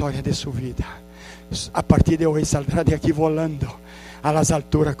cambiando la historia de su vida. A partir de hoy saldrá de aquí volando a las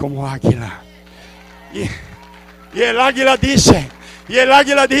alturas como águila. Y el águila dice: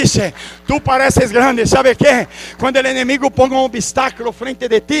 tú pareces grande. ¿Sabe qué? Cuando el enemigo ponga un obstáculo frente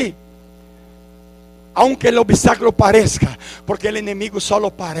de ti, aunque el obstáculo parezca, porque el enemigo solo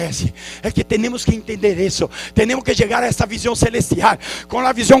parece, es que tenemos que entender eso. Tenemos que llegar a esta visión celestial. Con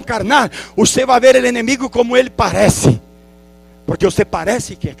la visión carnal, usted va a ver el enemigo como él parece, porque usted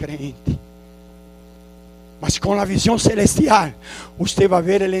parece que es creyente. Mas con la visión celestial, usted va a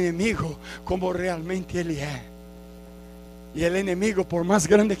ver el enemigo como realmente él es. Y el enemigo, por más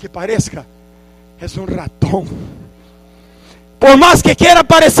grande que parezca, es un ratón. Por más que quiera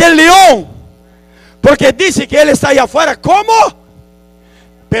parecer león, porque dice que él está allá afuera. ¿Cómo?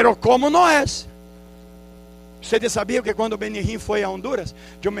 Pero ¿cómo no es? Ustedes sabían que cuando Benihim fue a Honduras,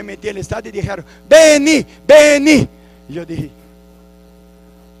 yo me metí al estadio y dijeron: Beni. Y yo dije: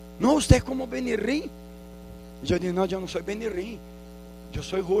 no, usted es como Benihim. Yo dije: no, yo no soy Benihim, yo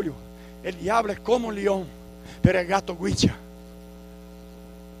soy Julio. El diablo es como un león, pero es gato guicha.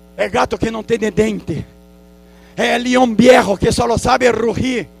 Es gato que no tiene dente. Es el león viejo que solo sabe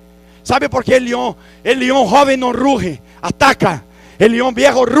rugir. ¿Sabe por qué el león joven no ruge? Ataca. El león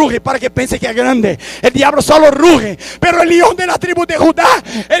viejo ruge para que piense que es grande. El diablo solo ruge. Pero el león de la tribu de Judá,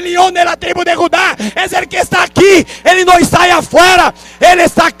 el león de la tribu de Judá es el que está aquí. Él no está allá afuera. Él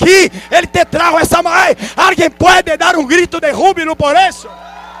está aquí. Él te trajo esa mujer. Alguien puede dar un grito de júbilo por eso.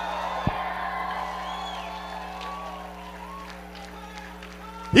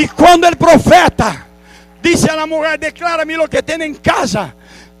 Y cuando el profeta dice a la mujer, declárame lo que tiene en casa,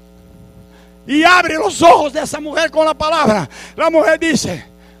 y abre los ojos de esa mujer con la palabra, la mujer dice,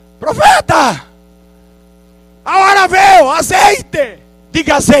 profeta, ahora veo aceite.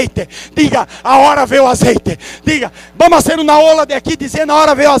 Diga aceite, diga ahora veo aceite. Diga, vamos a hacer una ola de aquí diciendo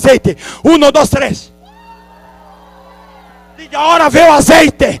ahora veo aceite. 1, 2, 3. Diga ahora veo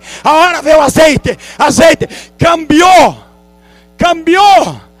aceite, ahora veo aceite. Aceite, cambió.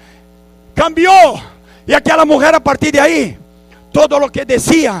 Y aquella mujer a partir de ahí, todo lo que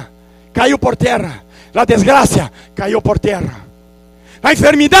decía cayó por tierra. La desgracia cayó por tierra. La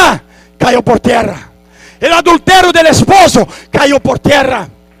enfermedad cayó por tierra. El adulterio del esposo cayó por tierra.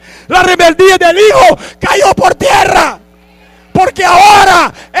 La rebeldía del hijo cayó por tierra. Porque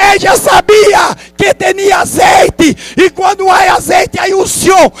ahora ella sabía que tenía aceite. Y cuando hay aceite hay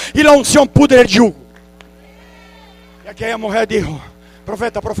unción. Y la unción pudre el yugo. Y aquella mujer dijo,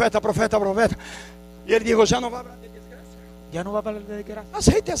 profeta. Y él dijo, ya no va a hablar de desgracia. Ya no va a hablar de desgracia.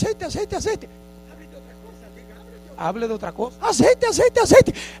 Aceite. Hable de otra cosa. Aceite.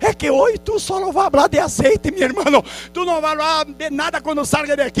 Es que hoy tú solo vas a hablar de aceite, mi hermano. Tú no vas a hablar de nada cuando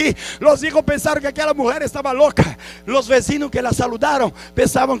salga de aquí. Los hijos pensaron que aquella mujer estaba loca. Los vecinos que la saludaron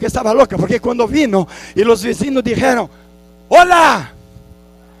pensaban que estaba loca. Porque cuando vino y los vecinos dijeron, hola.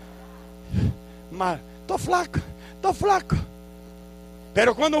 Mas, tô flaco.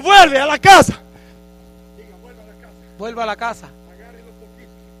 Pero cuando vuelve a la casa, Vuelva a la casa.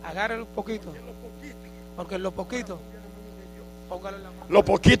 Agárrelo un poquito. Porque en lo poquito, póngalo en la mano. lo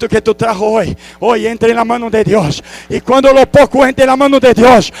poquito que tú trajo hoy entra en la mano de Dios. Y cuando lo poco entra en la mano de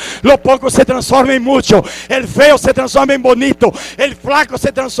Dios, lo poco se transforma en mucho. El feo se transforma en bonito. El flaco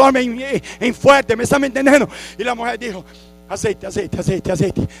se transforma en fuerte. ¿Me están entendiendo? Y la mujer dijo, aceite.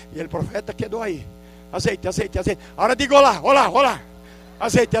 Y el profeta quedó ahí. Aceite. Ahora digo hola.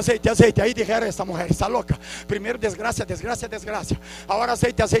 Aceite. Ahí dijeron, esta mujer está loca. Primero desgracia. Ahora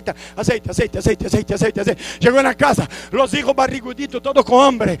aceite. Llegó en la casa, los hijos barriguditos, todos con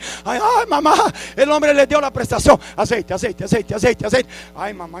hambre. Ay, mamá, el hombre le dio la prestación. Aceite.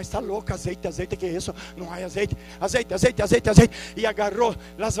 Ay, mamá está loca. Aceite, que eso, no hay aceite. Aceite. Y agarró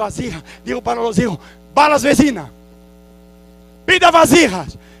las vasijas. Dijo para los hijos, va a las vecinas, pida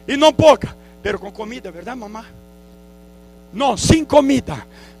vasijas, y no poca, pero con comida, ¿verdad, mamá? No, sin comida,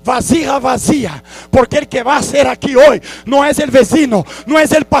 vasija vacía. Porque el que va a ser aquí hoy no es el vecino, no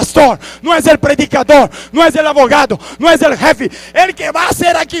es el pastor, no es el predicador, no es el abogado, no es el jefe. El que va a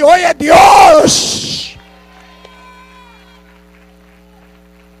ser aquí hoy es Dios.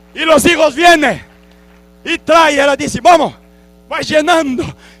 Y los hijos vienen y trae. Ella dice, vamos, va llenando.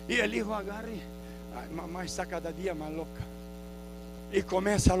 Y el hijo agarra y, ay, mamá está cada día más loca. Y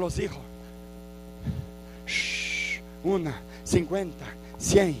comienza a los hijos, 1, 50,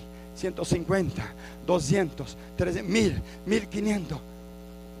 100, 150, 200, 300, 1000, 1500.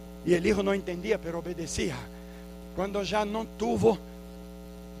 Y el hijo no entendía, pero obedecía. Cuando ya no tuvo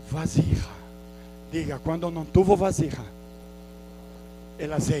vasija, diga, cuando no tuvo vasija,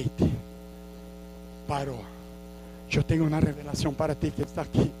 el aceite paró. Yo tengo una revelación para ti que está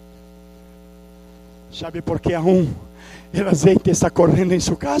aquí. ¿Sabe por qué aún el aceite está corriendo en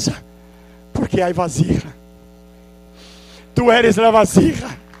su casa? Porque hay vasija. Tú eres la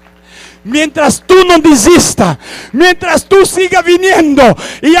vasija. Mientras tú no desistas, mientras tú sigas viniendo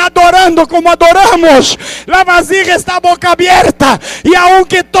y adorando como adoramos, la vasija está boca abierta. Y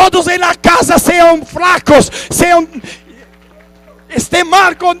aunque todos en la casa sean flacos, esté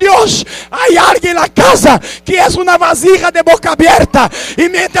mal con Dios, hay alguien en la casa que es una vasija de boca abierta. Y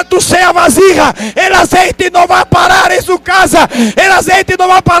mientras tú seas vasija, el aceite no va a parar en su casa, el aceite no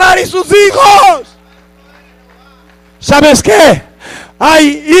va a parar en sus hijos. ¿Sabes qué?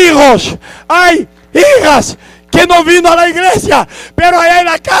 Hay hijos, hay hijas que no vino a la iglesia, pero allá en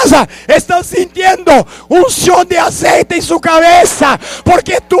la casa están sintiendo unción de aceite en su cabeza,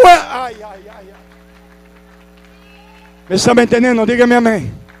 porque tú... Ay. ¿Me están entendiendo? Dígame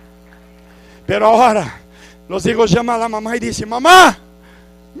amén. Pero ahora los hijos llaman a la mamá y dicen, mamá,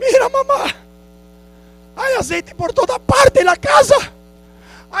 mira mamá, hay aceite por toda parte en la casa,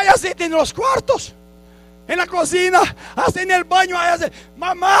 hay aceite en los cuartos, en la cocina, hasta en el baño hay aceite.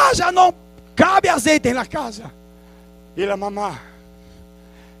 Mamá, ya no cabe aceite en la casa. Y la mamá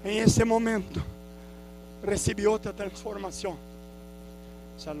en ese momento recibió otra transformación.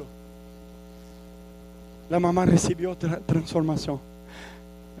 Salud. La mamá recibió transformación.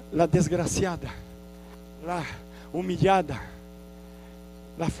 La desgraciada, la humillada,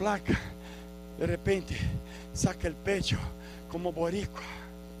 la flaca, de repente saca el pecho como boricua.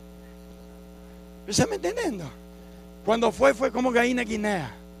 ¿Está me entendiendo? Cuando fue como gallina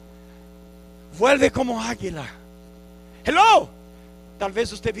guinea. Vuelve como águila. Hello. Tal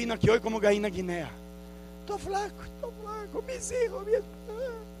vez usted vino aquí hoy como gallina guinea. Estoy flaco, mis hijos.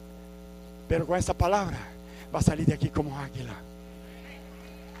 Pero con esta palabra va a salir de aquí como águila.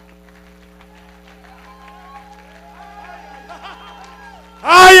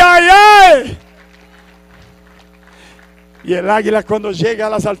 ¡Ay, ay, ay! Y el águila cuando llega a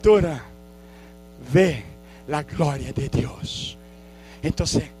las alturas ve la gloria de Dios.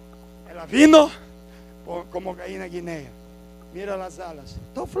 Entonces, ella vino como gallina guinea. Mira las alas.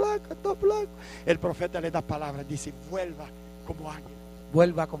 Estoy flaco. El profeta le da palabra. Dice, vuelva como águila.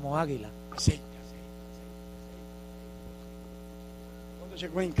 Vuelva como águila. Sí. Cuando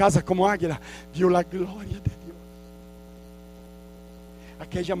llegó en casa como águila, vio la gloria de Dios.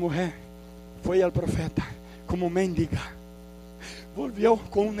 Aquella mujer fue al profeta como mendiga. Volvió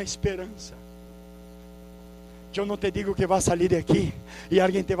con una esperanza. Yo no te digo que va a salir de aquí y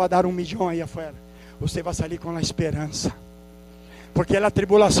alguien te va a dar 1 millón ahí afuera. Usted va a salir con la esperanza. Porque es la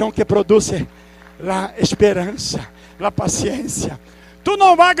tribulación que produce la esperanza, la paciencia. Tú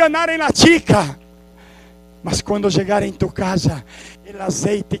no vas a ganar en la chica, mas cuando llegar en tu casa, el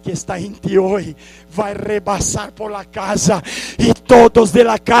aceite que está en ti hoy va a rebasar por la casa, y todos de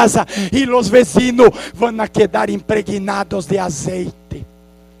la casa y los vecinos van a quedar impregnados de aceite.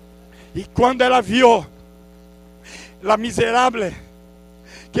 Y cuando ella vio la miserable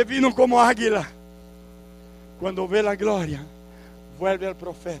que vino como águila, cuando ve la gloria, vuelve al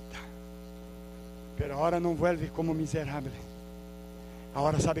profeta. Pero ahora no vuelve como miserable.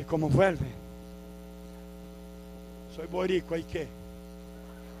 Ahora sabe cómo vuelve. Soy boricua, ¿y qué?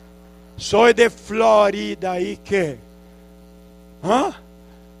 Soy de Florida, ¿y qué? ¿Ah?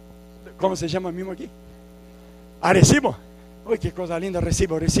 ¿Cómo se llama mismo aquí? Arecibo. Uy, qué cosa linda.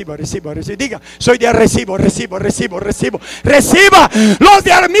 Recibo. Diga, soy de Arecibo. Reciba los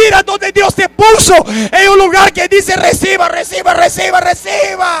de Armira, donde Dios te puso en un lugar que dice reciba.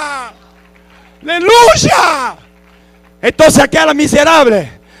 Aleluya. Entonces aquella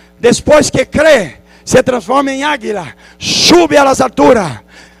miserable, después que cree, se transforma en águila, sube a las alturas,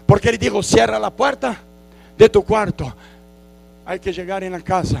 porque él dijo, cierra la puerta de tu cuarto. Hay que llegar en la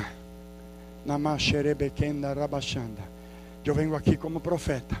casa. Yo vengo aquí como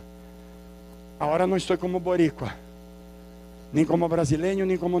profeta. Ahora no estoy como boricua, ni como brasileño,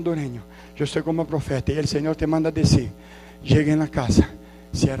 ni como hondureño. Yo estoy como profeta. Y el Señor te manda a decir, llega en la casa,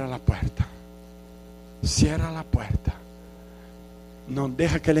 cierra la puerta. No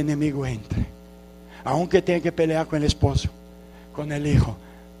deja que el enemigo entre. Aunque tenga que pelear con el esposo, con el hijo,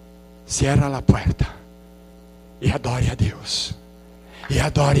 cierra la puerta y adore a Dios.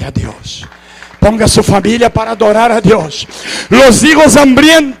 Ponga su familia para adorar a Dios. Los hijos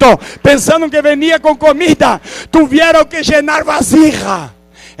hambrientos, pensando que venía con comida, tuvieron que llenar vasija.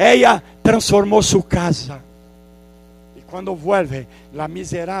 Ella transformó su casa. Y cuando vuelve, la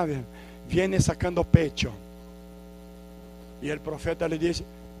miserable viene sacando pecho. Y el profeta le dice,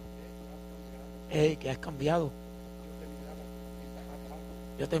 hey, que has cambiado.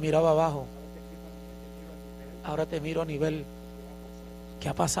 Yo te miraba abajo, ahora te miro a nivel. ¿Qué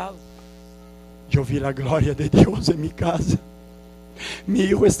ha pasado? Yo vi la gloria de Dios en mi casa. Mi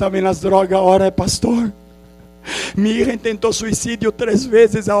hijo estaba en las drogas, ahora es pastor. Mi hija intentó suicidio 3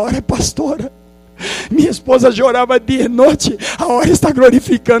 veces, ahora es pastora. Mi esposa lloraba día y noche, ahora está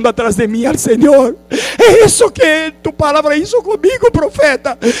glorificando atrás de mí al Señor. Es eso que tu palabra hizo conmigo,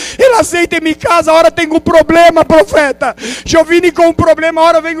 profeta. El aceite en mi casa, ahora tengo un problema, profeta. Yo vine con un problema,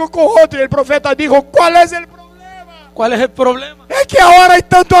 ahora vengo con otro. Y el profeta dijo, ¿cuál es el problema? ¿Cuál es el problema? Es que ahora hay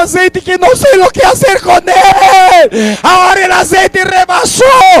tanto aceite que no sé lo que hacer con él. Ahora el aceite rebasó.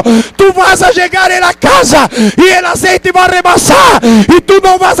 Tú vas a llegar en la casa y el aceite va a rebasar y tú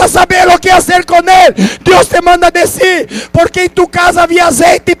no vas a saber lo que hacer con él. Dios te manda a decir, porque en tu casa había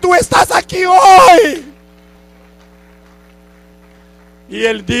aceite y tú estás aquí hoy. Y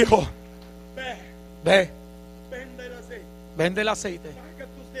él dijo, Ve, vende el aceite, vende el aceite, paga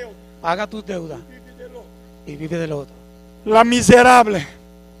tus deudas, paga tus deudas y vive del otro. La miserable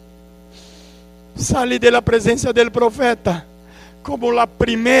sale de la presencia del profeta como la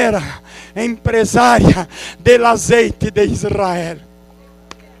primera empresaria del aceite de Israel.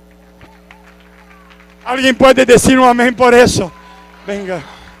 ¿Alguien puede decir un amén por eso? Venga,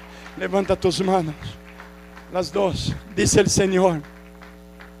 levanta tus manos. Las dos, dice el Señor.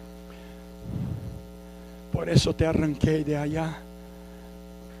 Por eso te arranqué de allá.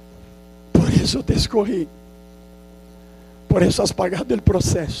 Por eso te escogí. Por eso has pagado el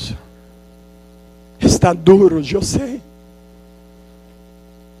proceso. Está duro, yo sé.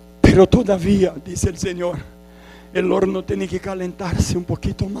 Pero todavía, dice el Señor, el horno tiene que calentarse un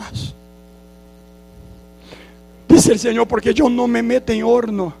poquito más. Dice el Señor, porque yo no me meto en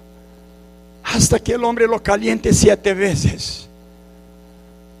horno hasta que el hombre lo caliente 7 veces.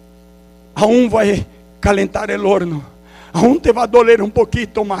 Aún va a calentar el horno, aún te va a doler un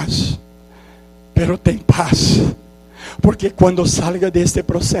poquito más, pero ten paz, porque cuando salga de este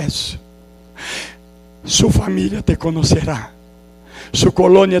proceso, su familia te conocerá, su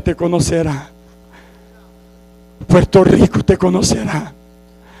colonia te conocerá, Puerto Rico te conocerá,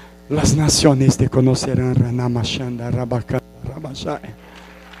 las naciones te conocerán.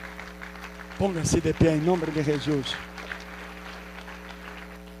 Póngase de pie en nombre de Jesús.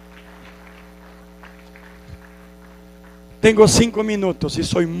 Tengo 5 minutos y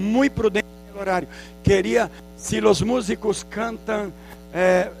soy muy prudente en el horario. Quería, si los músicos cantan,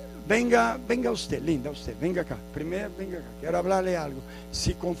 venga usted, linda, usted, venga acá. Primero, venga acá, quiero hablarle algo.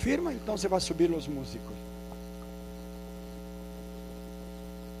 Si confirma, entonces va a subir los músicos.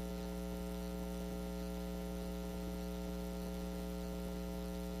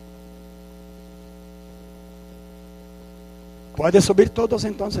 Puede subir todos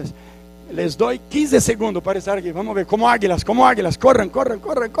entonces. Les doy 15 segundos para estar aquí. Vamos a ver, como águilas. Corran.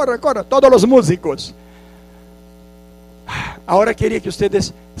 Todos los músicos. Ahora quería que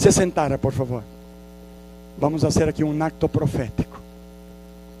ustedes se sentaran, por favor. Vamos a hacer aquí un acto profético.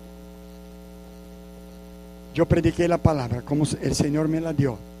 Yo prediqué la palabra como el Señor me la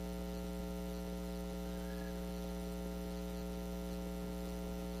dio.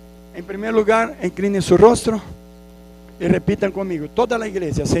 En primer lugar, inclinen su rostro y repitan conmigo, toda la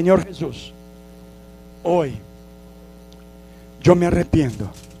iglesia: Señor Jesús, hoy yo me arrepiento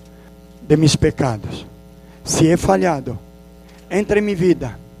de mis pecados. Si he fallado, entra en mi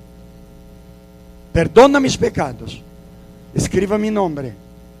vida, perdona mis pecados, escriba mi nombre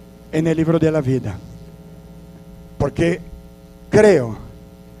en el libro de la vida, porque creo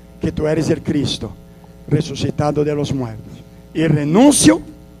que tú eres el Cristo resucitado de los muertos, y renuncio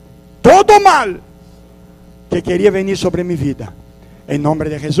todo mal que quería venir sobre mi vida. En nombre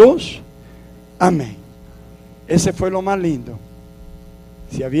de Jesús, amén. Ese fue lo más lindo.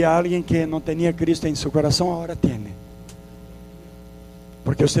 Si había alguien que no tenía Cristo en su corazón, ahora tiene.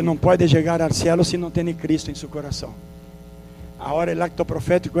 Porque usted no puede llegar al cielo si no tiene Cristo en su corazón. Ahora el acto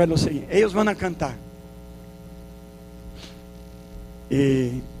profético es lo siguiente. Ellos van a cantar.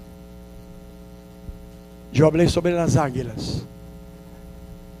 Y yo hablé sobre las águilas.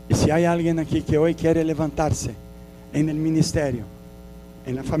 Y si hay alguien aquí que hoy quiere levantarse en el ministerio,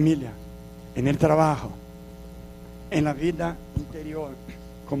 en la familia, en el trabajo, en la vida interior,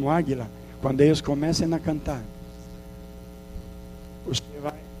 como águila, cuando ellos comiencen a cantar, usted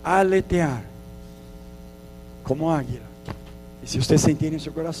va a aletear como águila. Y si usted sentir en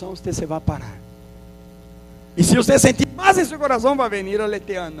su corazón, usted se va a parar. Y si usted sentir más en su corazón, va a venir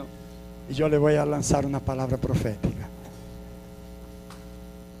aleteando. Y yo le voy a lanzar una palabra profética.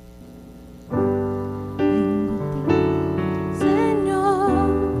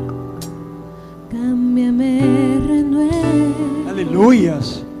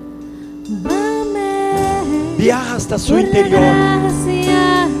 Aleluyas. Viaja hasta su interior,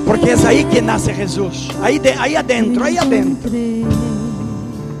 porque es ahí que nace Jesús. Ahí adentro.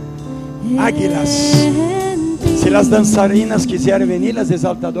 Águilas. Si las danzarinas quisieran venir, las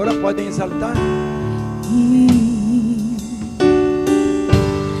exaltadoras pueden exaltar.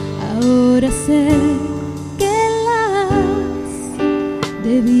 Ahora sé que las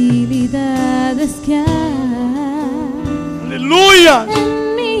debilidades que hay, aleluya,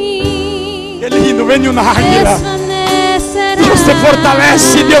 en mí, qué lindo, ven una águila. Dios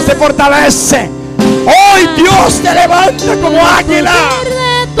te fortalece. Hoy Dios te levanta como águila.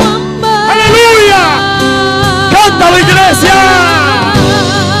 Aleluya. Cántalo, iglesia.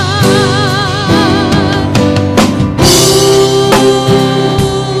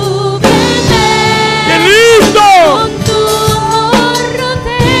 ¡Qué lindo!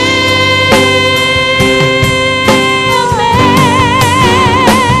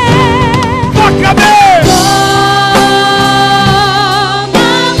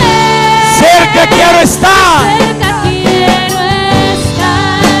 Quiero estar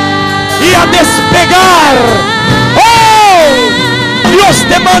y a despegar. Oh, Dios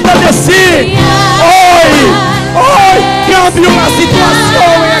te manda decir hoy cambio la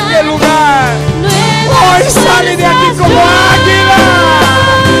situación en aquel lugar. Hoy sale de aquí como águila.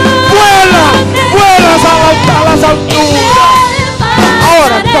 Vuelas a la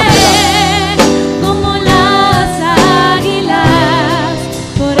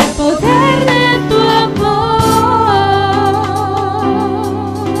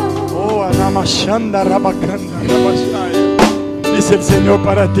Shanda Rabakanda Rabashaya. Dice el Señor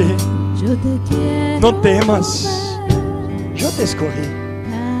para ti: Yo te quiero. no temas, yo te escogí,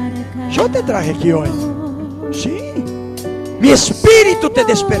 yo te traje aquí hoy. Sí, mi espíritu te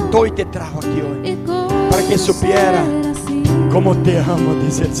despertó y te trajo aquí hoy, para que supiera cómo te amo,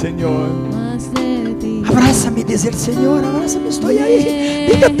 dice el Señor. Abrázame, dice el Señor, abrázame, estoy ahí.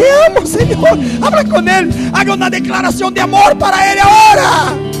 Diga: te amo, Señor. Habla con Él, haga una declaración de amor para Él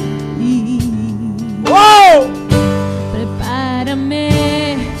ahora. ¡Wow!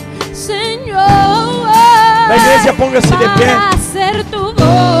 Prepárame, Señor. La iglesia, póngase de pie. Para hacer tu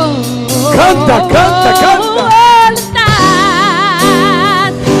voz. Canta, canta, canta. Voluntad,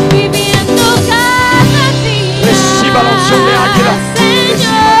 viviendo cada día. Reciba la unción de águila.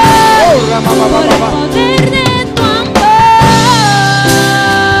 Reciba. Oh, rama, ba, ba, ba, ba. Por el poder de tu amor.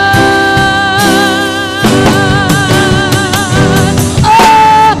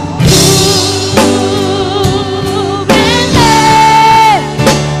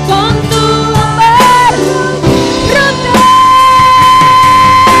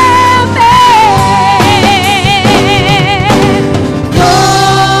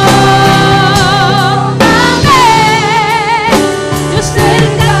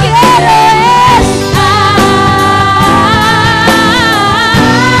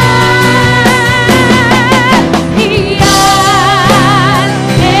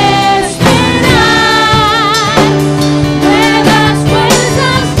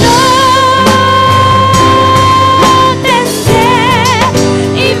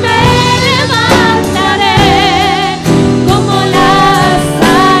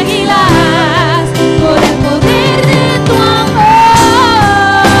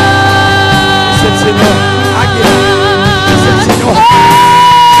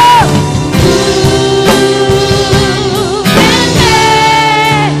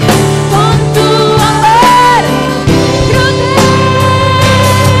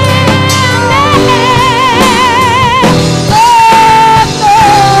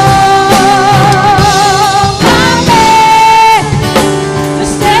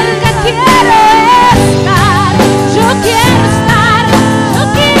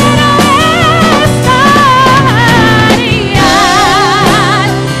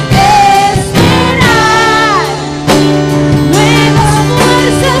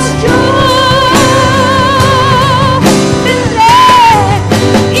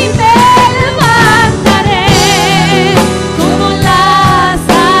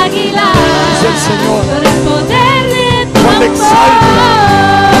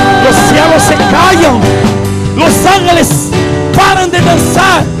 Los ángeles paran de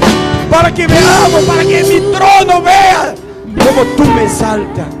danzar para que veamos, para que mi trono vea como tú me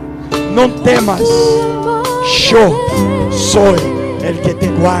exaltas. No temas, yo soy el que te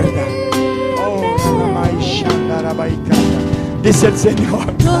guarda. Oh, dice el Señor.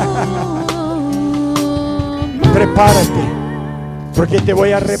 Prepárate, porque te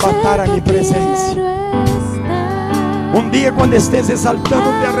voy a arrebatar a mi presencia. Un día cuando estés exaltando,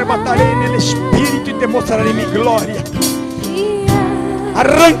 te arrebataré en el Espíritu y te mostraré mi gloria.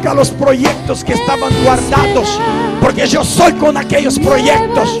 Arranca los proyectos que estaban guardados, porque yo soy con aquellos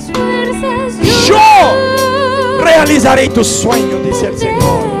proyectos. Yo realizaré tus sueños, dice el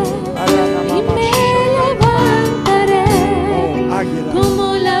Señor.